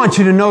 I do want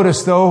you to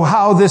notice, though,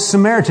 how this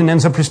Samaritan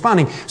ends up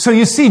responding. So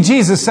you see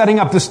Jesus setting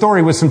up the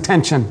story with some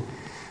tension.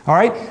 All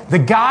right? The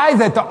guy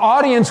that the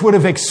audience would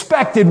have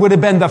expected would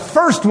have been the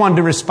first one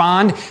to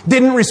respond,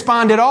 didn't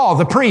respond at all,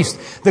 the priest.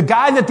 The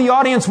guy that the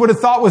audience would have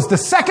thought was the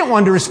second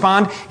one to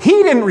respond,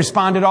 he didn't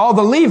respond at all,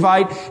 the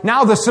Levite.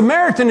 Now the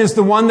Samaritan is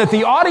the one that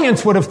the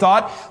audience would have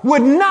thought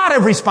would not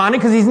have responded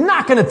because he's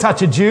not going to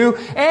touch a Jew.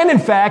 And in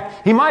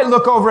fact, he might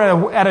look over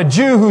at a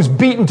Jew who's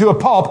beaten to a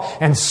pulp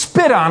and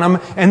spit on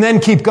him and then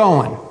keep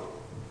going.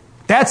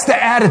 That's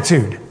the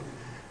attitude.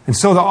 And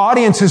so the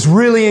audience is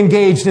really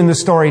engaged in the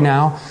story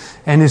now.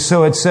 And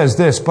so it says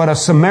this, but a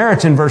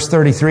Samaritan, verse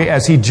 33,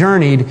 as he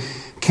journeyed,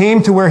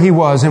 came to where he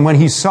was, and when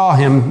he saw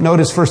him,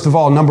 notice first of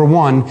all, number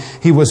one,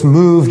 he was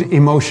moved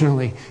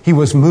emotionally. He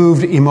was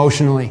moved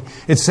emotionally.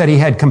 It said he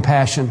had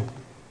compassion.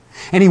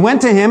 And he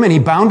went to him and he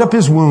bound up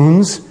his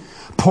wounds,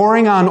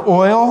 pouring on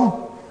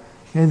oil.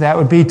 And that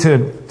would be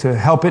to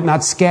help it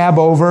not scab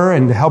over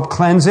and to help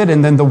cleanse it.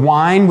 And then the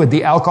wine with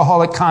the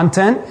alcoholic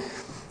content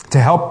to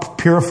help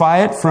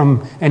purify it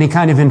from any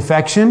kind of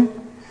infection.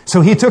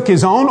 So he took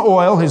his own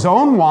oil, his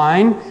own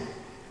wine.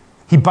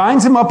 He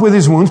binds him up with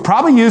his wounds,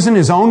 probably using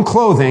his own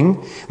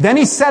clothing. Then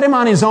he set him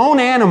on his own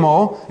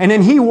animal, and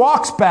then he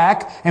walks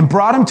back and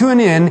brought him to an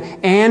inn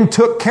and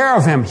took care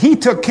of him. He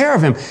took care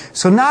of him.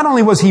 So not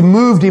only was he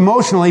moved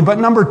emotionally, but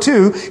number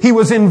two, he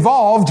was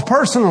involved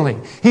personally.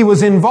 He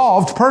was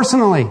involved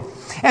personally.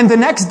 And the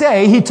next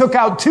day, he took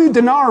out 2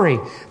 denarii.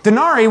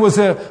 Denarii was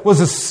a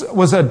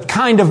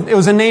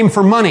name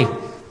for money.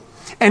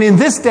 And in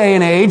this day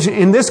and age,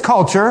 in this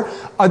culture,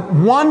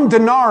 1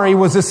 denarii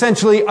was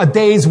essentially a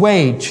day's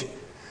wage.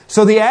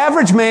 So the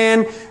average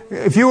man,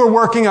 if you were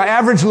working, an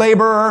average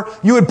laborer,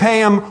 you would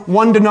pay him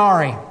 1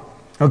 denarii.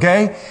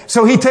 Okay?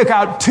 So he took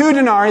out 2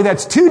 denarii,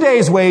 that's 2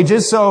 days'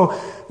 wages. So,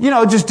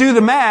 just do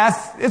the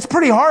math. It's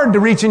pretty hard to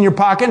reach in your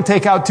pocket and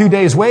take out 2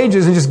 days'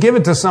 wages and just give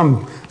it to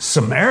some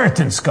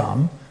Samaritan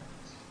scum.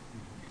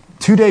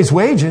 2 days'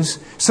 wages.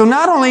 So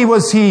not only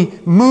was he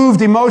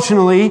moved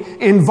emotionally,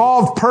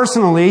 involved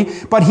personally,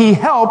 but he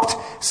helped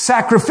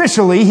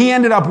sacrificially. He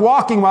ended up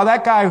walking while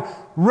that guy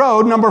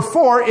rode. Number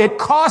 4, it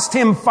cost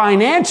him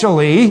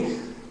financially.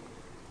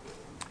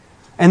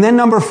 And then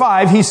number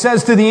 5, he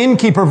says to the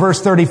innkeeper,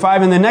 verse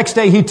 35, and the next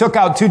day he took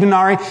out 2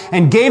 denarii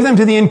and gave them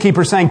to the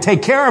innkeeper, saying,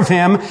 take care of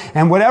him,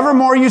 and whatever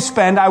more you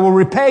spend, I will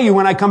repay you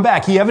when I come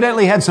back. He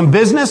evidently had some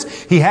business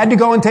he had to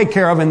go and take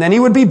care of, and then he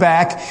would be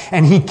back,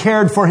 and he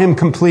cared for him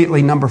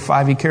completely. Number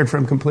 5, he cared for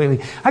him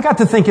completely. I got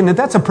to thinking that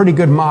that's a pretty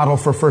good model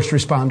for first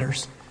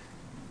responders.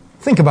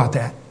 Think about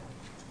that.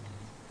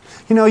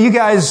 You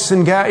guys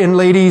and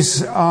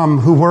ladies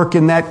who work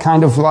in that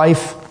kind of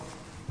life,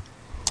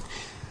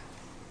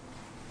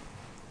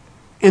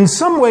 in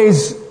some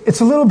ways, it's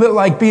a little bit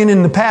like being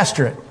in the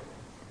pastorate.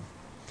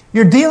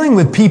 You're dealing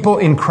with people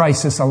in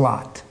crisis a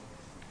lot.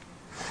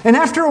 And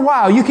after a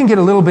while, you can get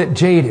a little bit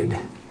jaded.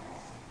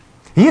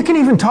 You can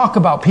even talk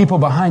about people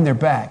behind their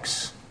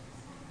backs.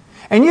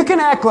 And you can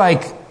act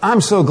like,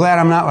 I'm so glad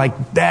I'm not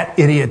like that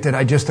idiot that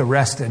I just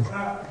arrested.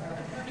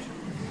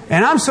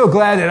 And I'm so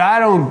glad that I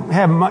don't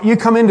have... You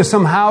come into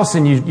some house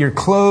and your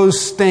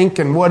clothes stink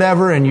and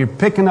whatever, and you're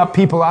picking up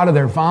people out of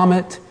their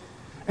vomit.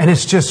 And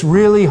it's just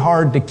really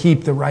hard to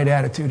keep the right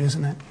attitude,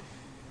 isn't it?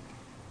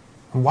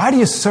 Why do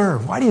you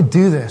serve? Why do you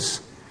do this?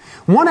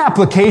 One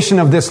application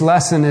of this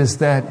lesson is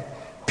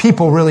that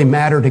people really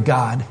matter to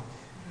God.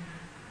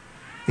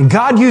 And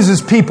God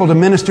uses people to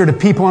minister to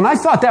people. And I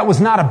thought that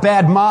was not a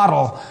bad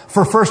model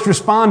for first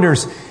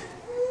responders.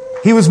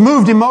 He was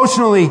moved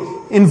emotionally,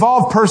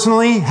 involved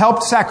personally,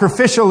 helped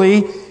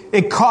sacrificially.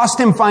 It cost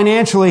him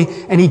financially,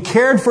 and he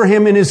cared for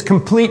him in his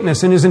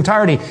completeness, in his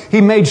entirety. He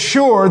made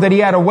sure that he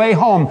had a way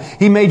home.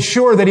 He made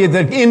sure that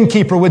the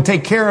innkeeper would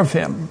take care of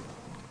him.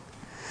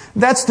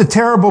 That's the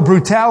terrible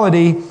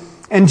brutality,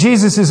 and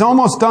Jesus is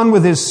almost done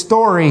with his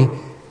story.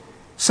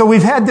 So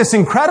we've had this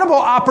incredible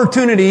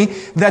opportunity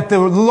that the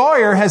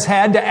lawyer has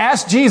had to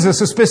ask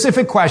Jesus a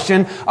specific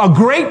question, a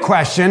great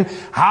question.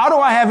 How do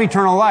I have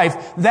eternal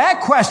life? That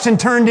question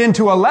turned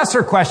into a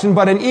lesser question,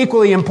 but an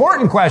equally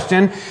important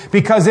question,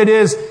 because it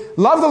is,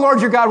 love the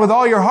Lord your God with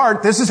all your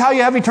heart. This is how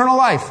you have eternal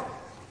life.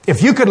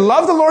 If you could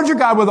love the Lord your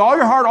God with all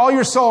your heart, all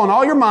your soul, and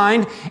all your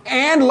mind,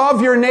 and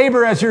love your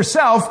neighbor as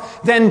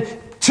yourself, then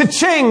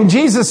cha-ching,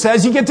 Jesus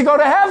says you get to go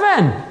to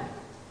heaven.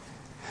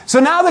 So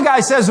now the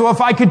guy says, well,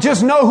 if I could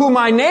just know who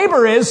my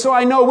neighbor is so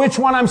I know which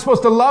one I'm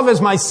supposed to love as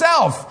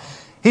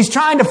myself. He's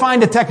trying to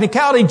find a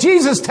technicality.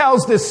 Jesus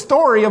tells this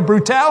story of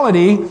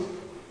brutality,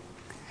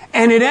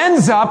 and it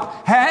ends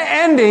up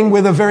ending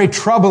with a very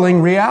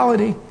troubling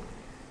reality.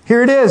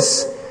 Here it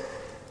is.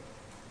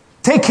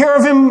 Take care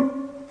of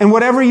him, and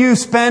whatever you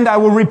spend, I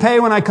will repay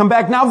when I come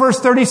back. Now verse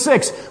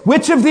 36.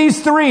 Which of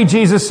these 3,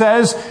 Jesus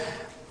says,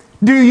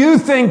 do you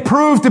think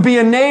proved to be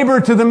a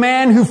neighbor to the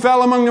man who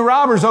fell among the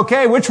robbers?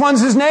 Okay, which one's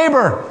his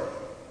neighbor?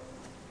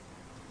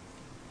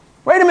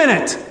 Wait a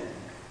minute.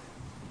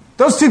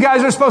 Those 2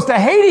 guys are supposed to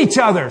hate each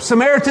other,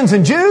 Samaritans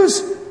and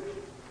Jews.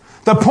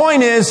 The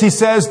point is, he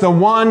says, the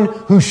one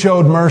who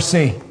showed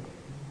mercy.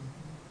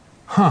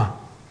 The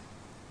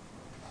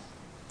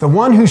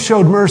one who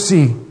showed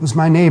mercy was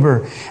my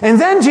neighbor. And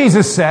then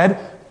Jesus said,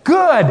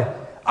 good,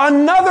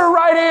 another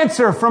right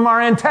answer from our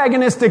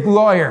antagonistic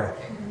lawyer.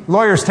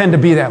 Lawyers tend to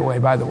be that way,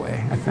 by the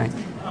way, I think.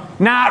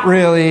 Not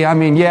really. I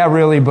mean, yeah,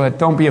 really, but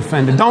don't be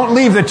offended. Don't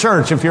leave the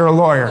church if you're a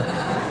lawyer.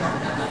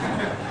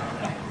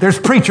 There's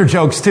preacher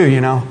jokes too,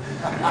 And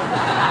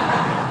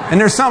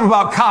there's something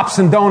about cops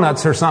and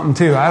donuts or something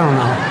too. I don't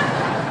know.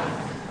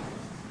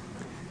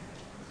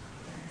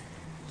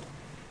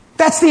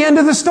 That's the end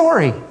of the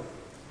story.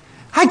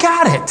 I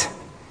got it.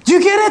 Do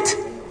you get it?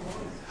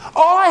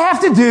 All I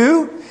have to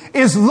do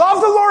is love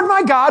the Lord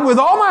my God with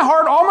all my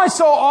heart, all my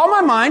soul, all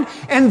my mind,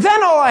 and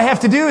then all I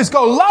have to do is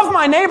go love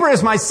my neighbor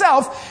as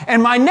myself,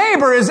 and my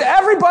neighbor is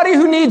everybody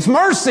who needs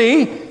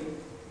mercy,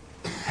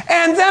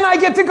 and then I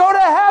get to go to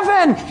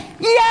heaven.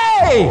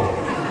 Yay!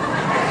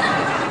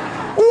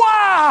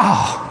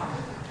 Wow!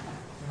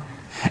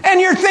 And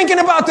you're thinking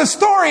about the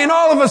story, and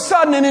all of a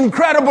sudden an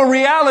incredible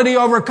reality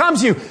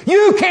overcomes you.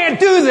 You can't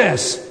do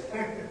this.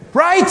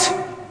 Right?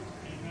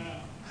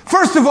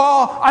 First of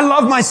all, I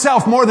love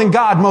myself more than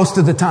God most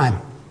of the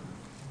time.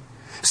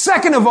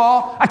 Second of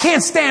all, I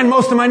can't stand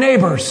most of my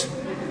neighbors.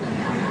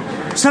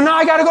 So now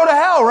I got to go to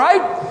hell,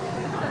 right?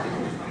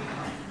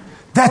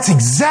 That's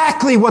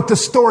exactly what the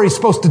story's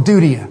supposed to do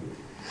to you.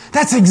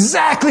 That's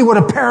exactly what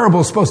a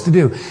parable is supposed to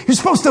do. You're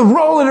supposed to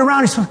roll it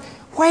around.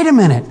 Wait a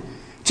minute.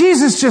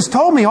 Jesus just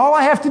told me all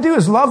I have to do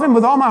is love him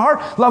with all my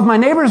heart, love my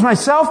neighbor as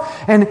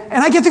myself, and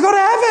I get to go to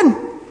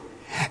heaven.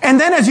 And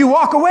then as you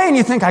walk away and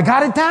you think, I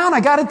got it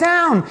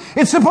down.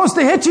 It's supposed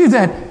to hit you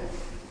that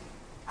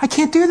I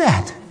can't do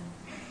that.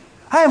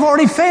 I have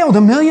already failed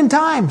 1,000,000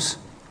 times.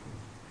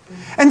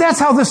 And that's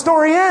how the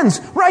story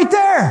ends, right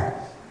there.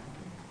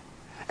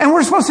 And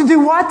we're supposed to do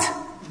what?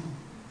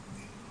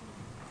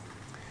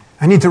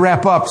 I need to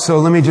wrap up, so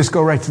let me just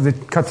go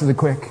cut to the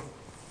quick.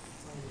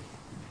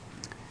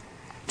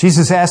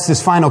 Jesus asked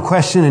this final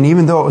question, and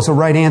even though it was a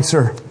right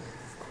answer,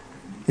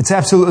 it's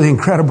absolutely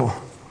incredible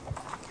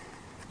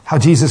how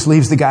Jesus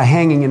leaves the guy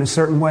hanging in a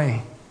certain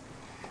way.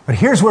 But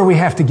here's where we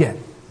have to get.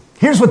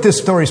 Here's what this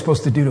story is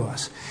supposed to do to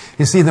us.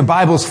 You see, the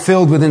Bible's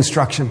filled with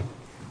instruction.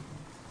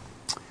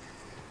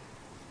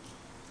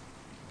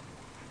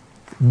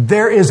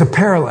 There is a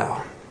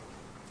parallel.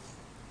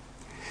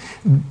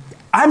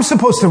 I'm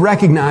supposed to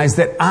recognize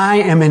that I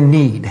am in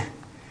need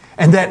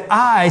and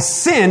that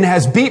sin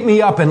has beat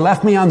me up and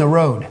left me on the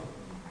road,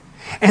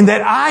 and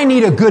that I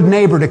need a good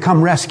neighbor to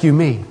come rescue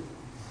me,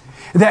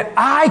 that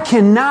I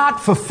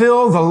cannot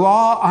fulfill the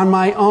law on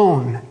my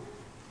own.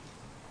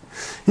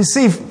 You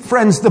see,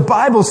 friends, the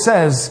Bible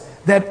says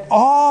that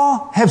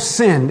all have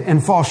sinned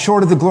and fall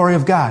short of the glory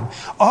of God.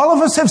 All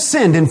of us have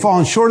sinned and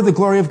fallen short of the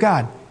glory of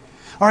God.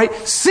 All right,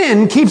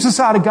 sin keeps us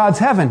out of God's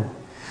heaven.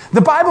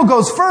 The Bible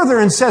goes further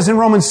and says in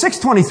Romans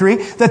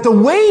 6:23 that the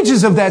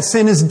wages of that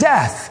sin is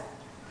death.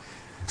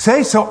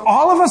 See, so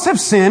all of us have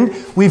sinned.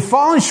 We've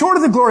fallen short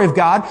of the glory of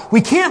God. We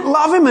can't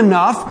love Him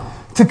enough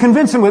to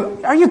convince Him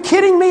with, are you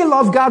kidding me?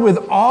 Love God with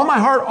all my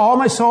heart, all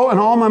my soul, and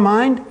all my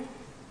mind?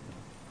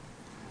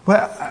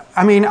 Well,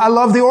 I mean, I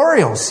love the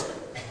Orioles.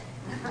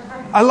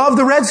 I love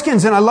the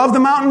Redskins, and I love the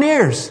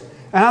Mountaineers.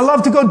 And I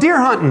love to go deer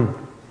hunting.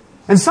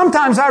 And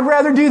sometimes I'd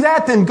rather do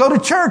that than go to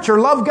church or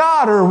love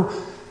God or...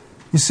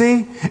 You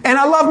see? And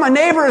I love my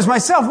neighbor as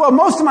myself. Well,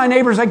 most of my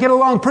neighbors I get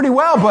along pretty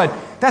well, but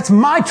that's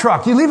my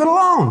truck. You leave it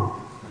alone.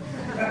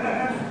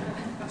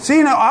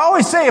 See, I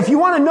always say, if you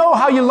want to know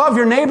how you love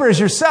your neighbor as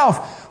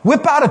yourself,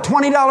 whip out a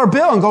 $20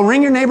 bill and go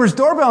ring your neighbor's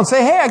doorbell and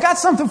say, hey, I got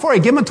something for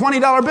you. Give them a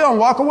 $20 bill and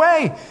walk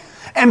away.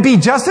 And be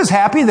just as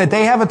happy that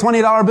they have a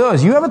 $20 bill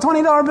as you have a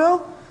 $20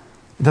 bill.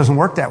 It doesn't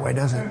work that way,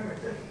 does it?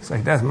 It's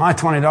like, that's my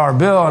 $20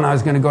 bill and I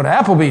was going to go to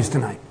Applebee's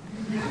tonight.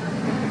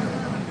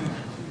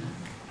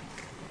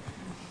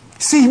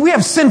 See, we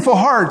have sinful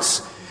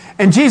hearts.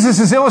 And Jesus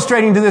is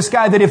illustrating to this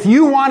guy that if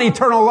you want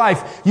eternal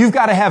life, you've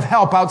got to have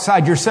help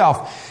outside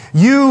yourself.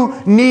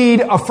 You need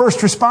a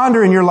first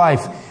responder in your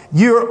life.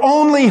 Your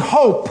only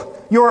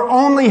hope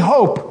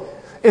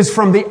is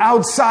from the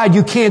outside.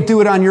 You can't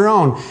do it on your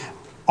own.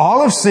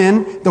 All of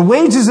sin, the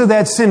wages of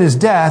that sin is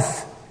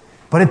death,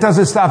 but it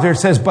doesn't stop there. It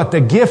says, but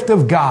the gift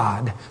of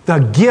God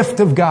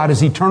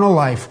is eternal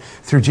life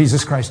through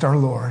Jesus Christ our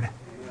Lord.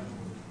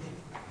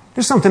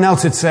 There's something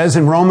else it says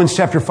in Romans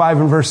chapter 5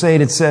 and verse 8.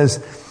 It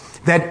says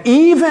that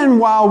even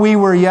while we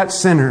were yet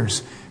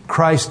sinners,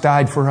 Christ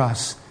died for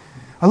us.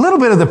 A little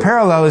bit of the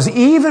parallel is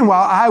even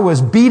while I was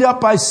beat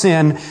up by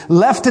sin,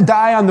 left to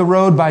die on the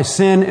road by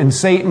sin and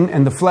Satan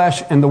and the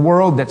flesh and the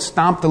world that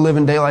stomped the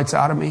living daylights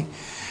out of me,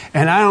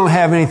 and I don't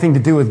have anything to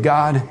do with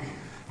God,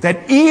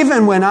 that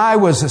even when I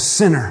was a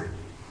sinner,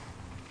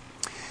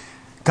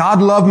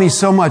 God loved me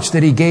so much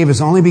that He gave His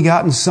only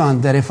begotten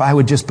Son, that if I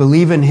would just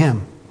believe in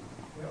Him,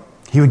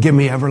 He would give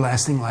me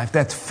everlasting life.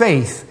 That's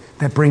faith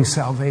that brings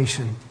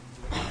salvation.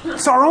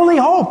 It's our only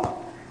hope.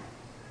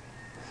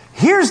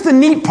 Here's the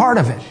neat part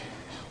of it.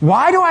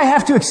 Why do I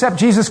have to accept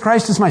Jesus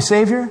Christ as my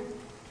Savior?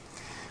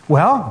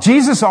 Well,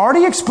 Jesus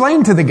already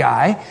explained to the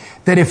guy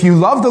that if you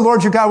love the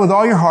Lord your God with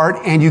all your heart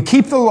and you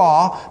keep the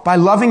law by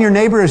loving your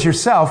neighbor as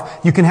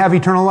yourself, you can have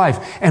eternal life.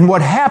 And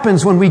what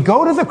happens when we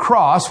go to the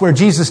cross, where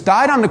Jesus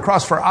died on the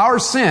cross for our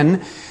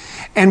sin,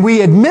 and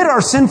we admit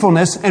our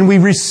sinfulness and we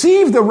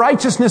receive the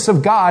righteousness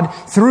of God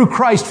through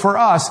Christ for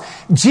us,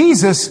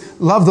 Jesus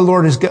loved the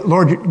Lord as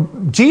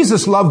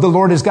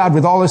God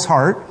with all His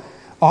heart,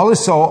 all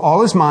His soul,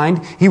 all His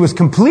mind. He was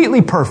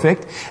completely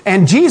perfect.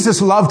 And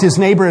Jesus loved His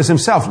neighbor as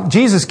Himself.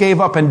 Jesus gave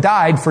up and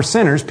died for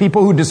sinners,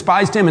 people who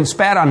despised Him and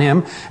spat on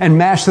Him and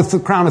mashed the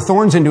crown of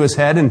thorns into His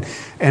head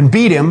and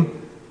beat Him.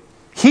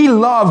 He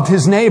loved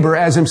His neighbor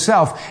as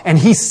Himself, and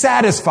He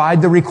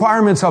satisfied the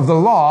requirements of the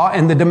law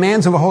and the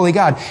demands of a holy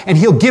God. And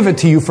He'll give it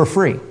to you for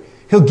free.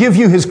 He'll give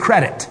you His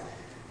credit.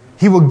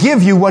 He will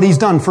give you what He's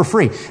done for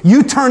free.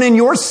 You turn in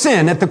your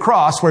sin at the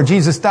cross where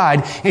Jesus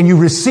died, and you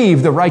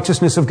receive the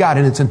righteousness of God,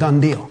 and it's a done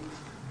deal.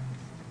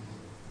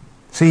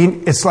 See,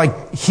 it's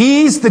like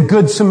He's the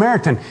Good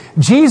Samaritan.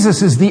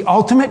 Jesus is the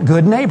ultimate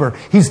good neighbor.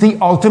 He's the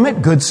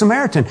ultimate Good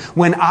Samaritan.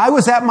 When I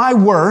was at my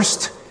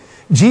worst,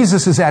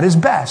 Jesus is at His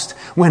best.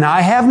 When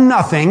I have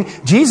nothing,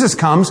 Jesus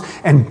comes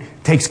and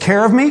takes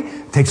care of me,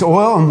 takes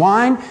oil and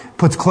wine,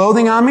 puts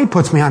clothing on me,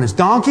 puts me on His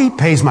donkey,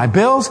 pays my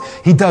bills.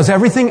 He does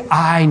everything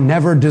I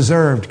never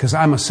deserved because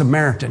I'm a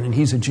Samaritan and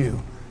He's a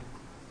Jew.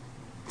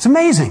 It's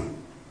amazing.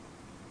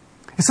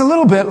 It's a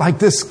little bit like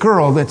this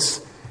girl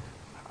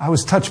I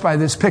was touched by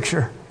this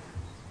picture,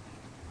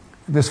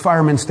 this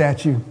fireman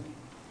statue.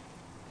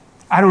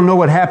 I don't know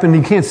what happened.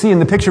 You can't see in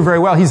the picture very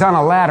well. He's on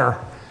a ladder.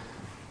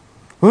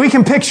 We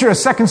can picture a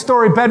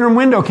second-story bedroom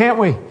window, can't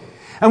we?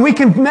 And we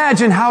can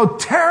imagine how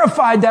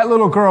terrified that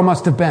little girl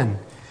must have been.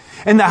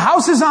 And the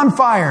house is on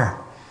fire.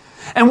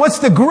 And what's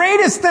the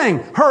greatest thing?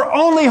 Her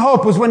only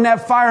hope was when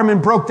that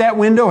fireman broke that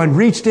window and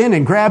reached in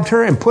and grabbed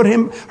her and put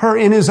her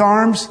in his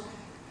arms.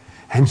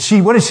 And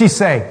what did she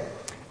say?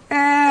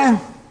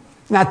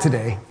 Not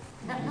today.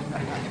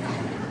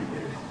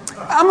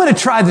 I'm going to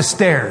try the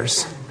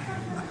stairs.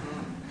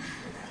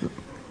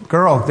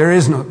 Girl,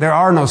 there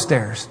are no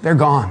stairs. They're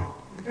gone.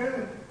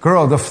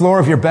 Girl, the floor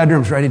of your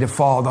bedroom's ready to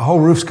fall. The whole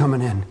roof's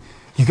coming in.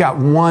 You got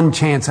one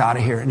chance out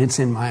of here, and it's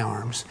in my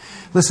arms.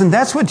 Listen,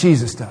 that's what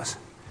Jesus does.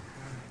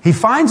 He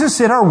finds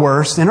us at our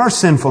worst, in our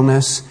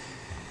sinfulness,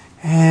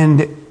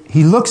 and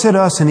he looks at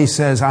us and he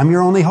says, I'm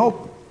your only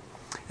hope,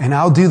 and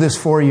I'll do this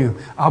for you.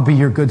 I'll be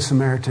your good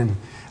Samaritan.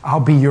 I'll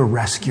be your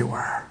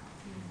rescuer.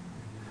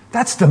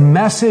 That's the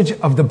message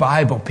of the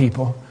Bible,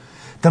 people.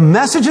 The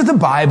message of the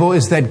Bible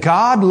is that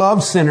God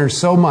loves sinners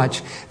so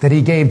much that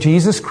he gave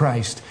Jesus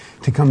Christ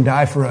to come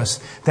die for us,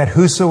 that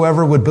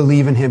whosoever would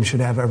believe in him should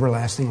have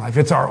everlasting life.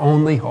 It's our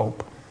only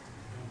hope.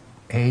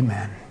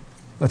 Amen.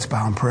 Let's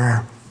bow in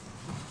prayer.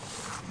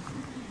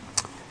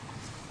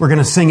 We're going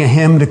to sing a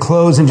hymn to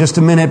close in just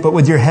a minute, but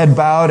with your head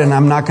bowed, and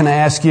I'm not going to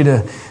ask you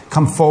to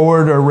come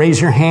forward or raise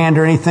your hand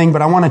or anything,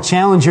 but I want to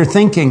challenge your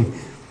thinking.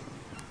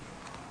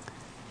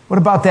 What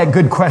about that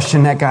good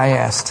question that guy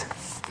asked?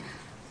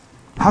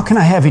 How can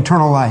I have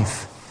eternal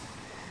life?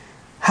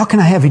 How can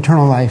I have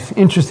eternal life?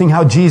 Interesting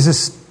how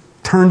Jesus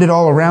turned it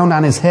all around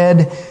on his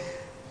head,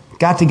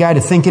 got the guy to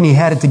thinking he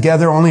had it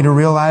together, only to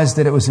realize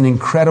that it was an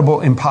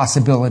incredible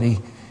impossibility.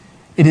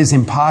 It is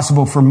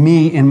impossible for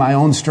me in my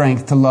own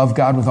strength to love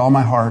God with all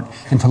my heart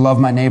and to love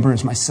my neighbor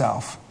as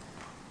myself.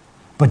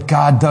 But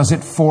God does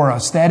it for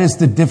us. That is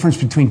the difference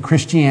between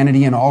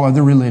Christianity and all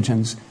other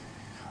religions.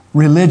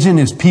 Religion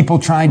is people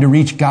trying to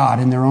reach God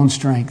in their own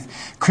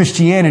strength.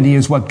 Christianity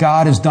is what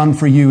God has done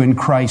for you in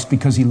Christ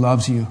because he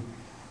loves you.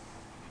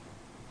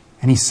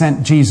 And he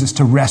sent Jesus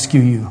to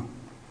rescue you.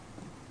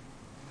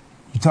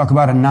 You talk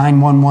about a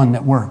 911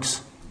 that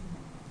works.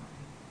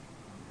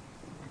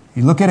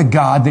 You look at a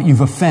God that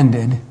you've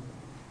offended.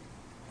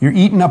 You're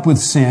eaten up with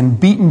sin,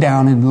 beaten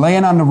down and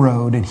laying on the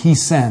road, and he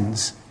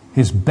sends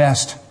his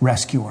best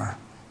rescuer,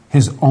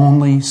 his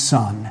only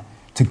son,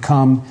 to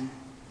come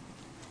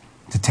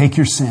to take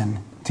your sin,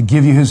 to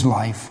give you his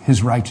life,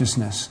 his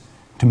righteousness,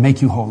 to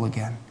make you whole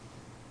again.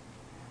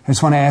 I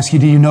just want to ask you,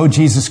 do you know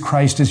Jesus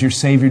Christ as your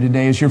Savior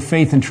today? Is your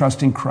faith and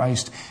trust in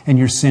Christ and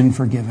your sin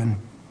forgiven?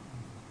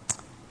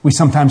 We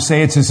sometimes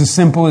say it's as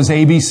simple as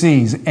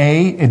ABCs.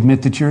 A,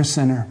 admit that you're a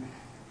sinner.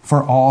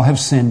 For all have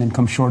sinned and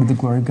come short of the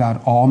glory of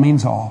God. All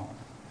means all.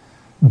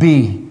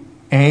 B,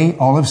 A,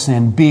 all have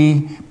sinned.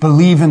 B,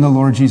 believe in the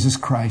Lord Jesus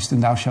Christ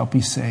and thou shalt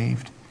be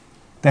saved.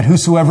 That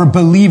whosoever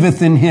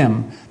believeth in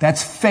him,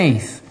 that's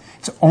faith.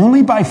 It's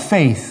only by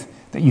faith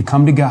that you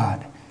come to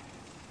God.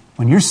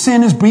 When your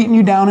sin has beaten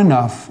you down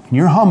enough and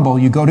you're humble,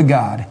 you go to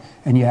God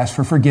and you ask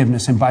for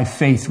forgiveness, and by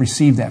faith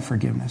receive that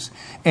forgiveness.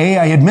 A,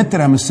 I admit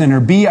that I'm a sinner.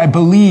 B, I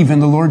believe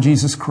in the Lord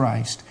Jesus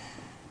Christ,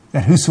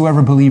 that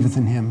whosoever believeth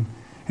in him.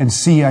 And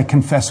C, I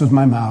confess with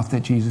my mouth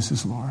that Jesus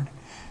is Lord.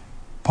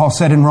 Paul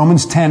said in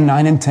Romans 10,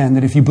 9 and 10,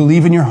 that if you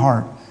believe in your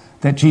heart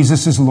that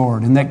Jesus is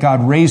Lord and that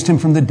God raised him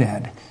from the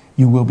dead,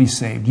 you will be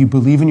saved. You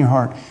believe in your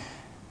heart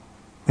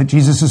that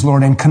Jesus is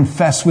Lord and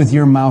confess with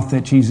your mouth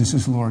that Jesus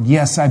is Lord.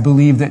 Yes, I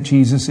believe that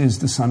Jesus is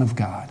the Son of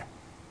God.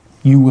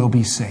 You will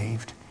be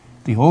saved.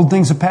 The old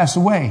things have passed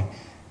away.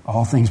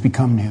 All things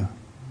become new.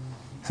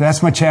 So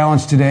that's my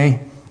challenge today.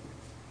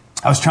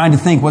 I was trying to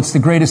think, what's the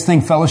greatest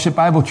thing Fellowship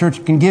Bible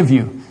Church can give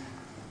you?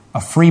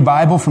 A free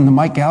Bible from the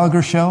Mike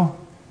Gallagher Show?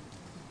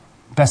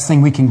 Best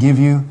thing we can give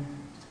you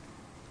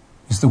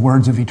is the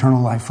words of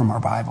eternal life from our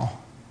Bible.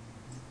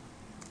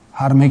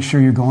 How to make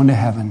sure you're going to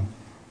heaven.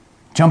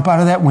 Jump out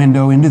of that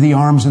window into the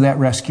arms of that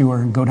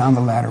rescuer and go down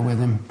the ladder with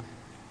him.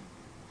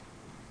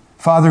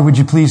 Father, would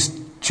you please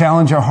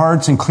challenge our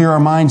hearts and clear our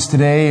minds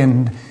today,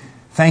 and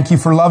thank you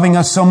for loving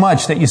us so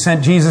much that you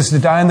sent Jesus to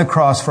die on the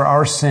cross for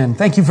our sin.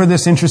 Thank you for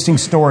this interesting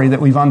story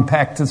that we've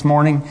unpacked this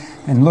morning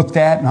and looked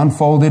at and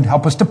unfolded.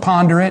 Help us to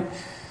ponder it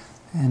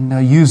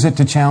and use it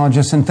to challenge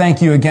us. And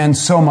thank you again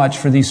so much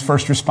for these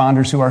first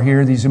responders who are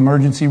here, these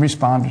emergency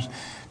responders,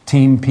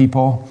 team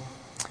people.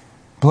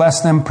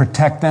 Bless them,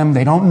 protect them.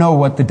 They don't know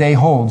what the day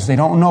holds. They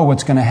don't know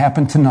what's going to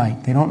happen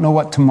tonight. They don't know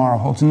what tomorrow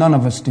holds. None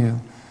of us do.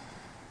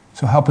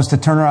 So help us to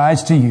turn our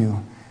eyes to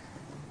you,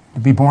 to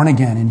be born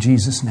again in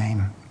Jesus'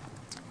 name.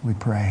 We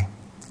pray.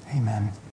 Amen.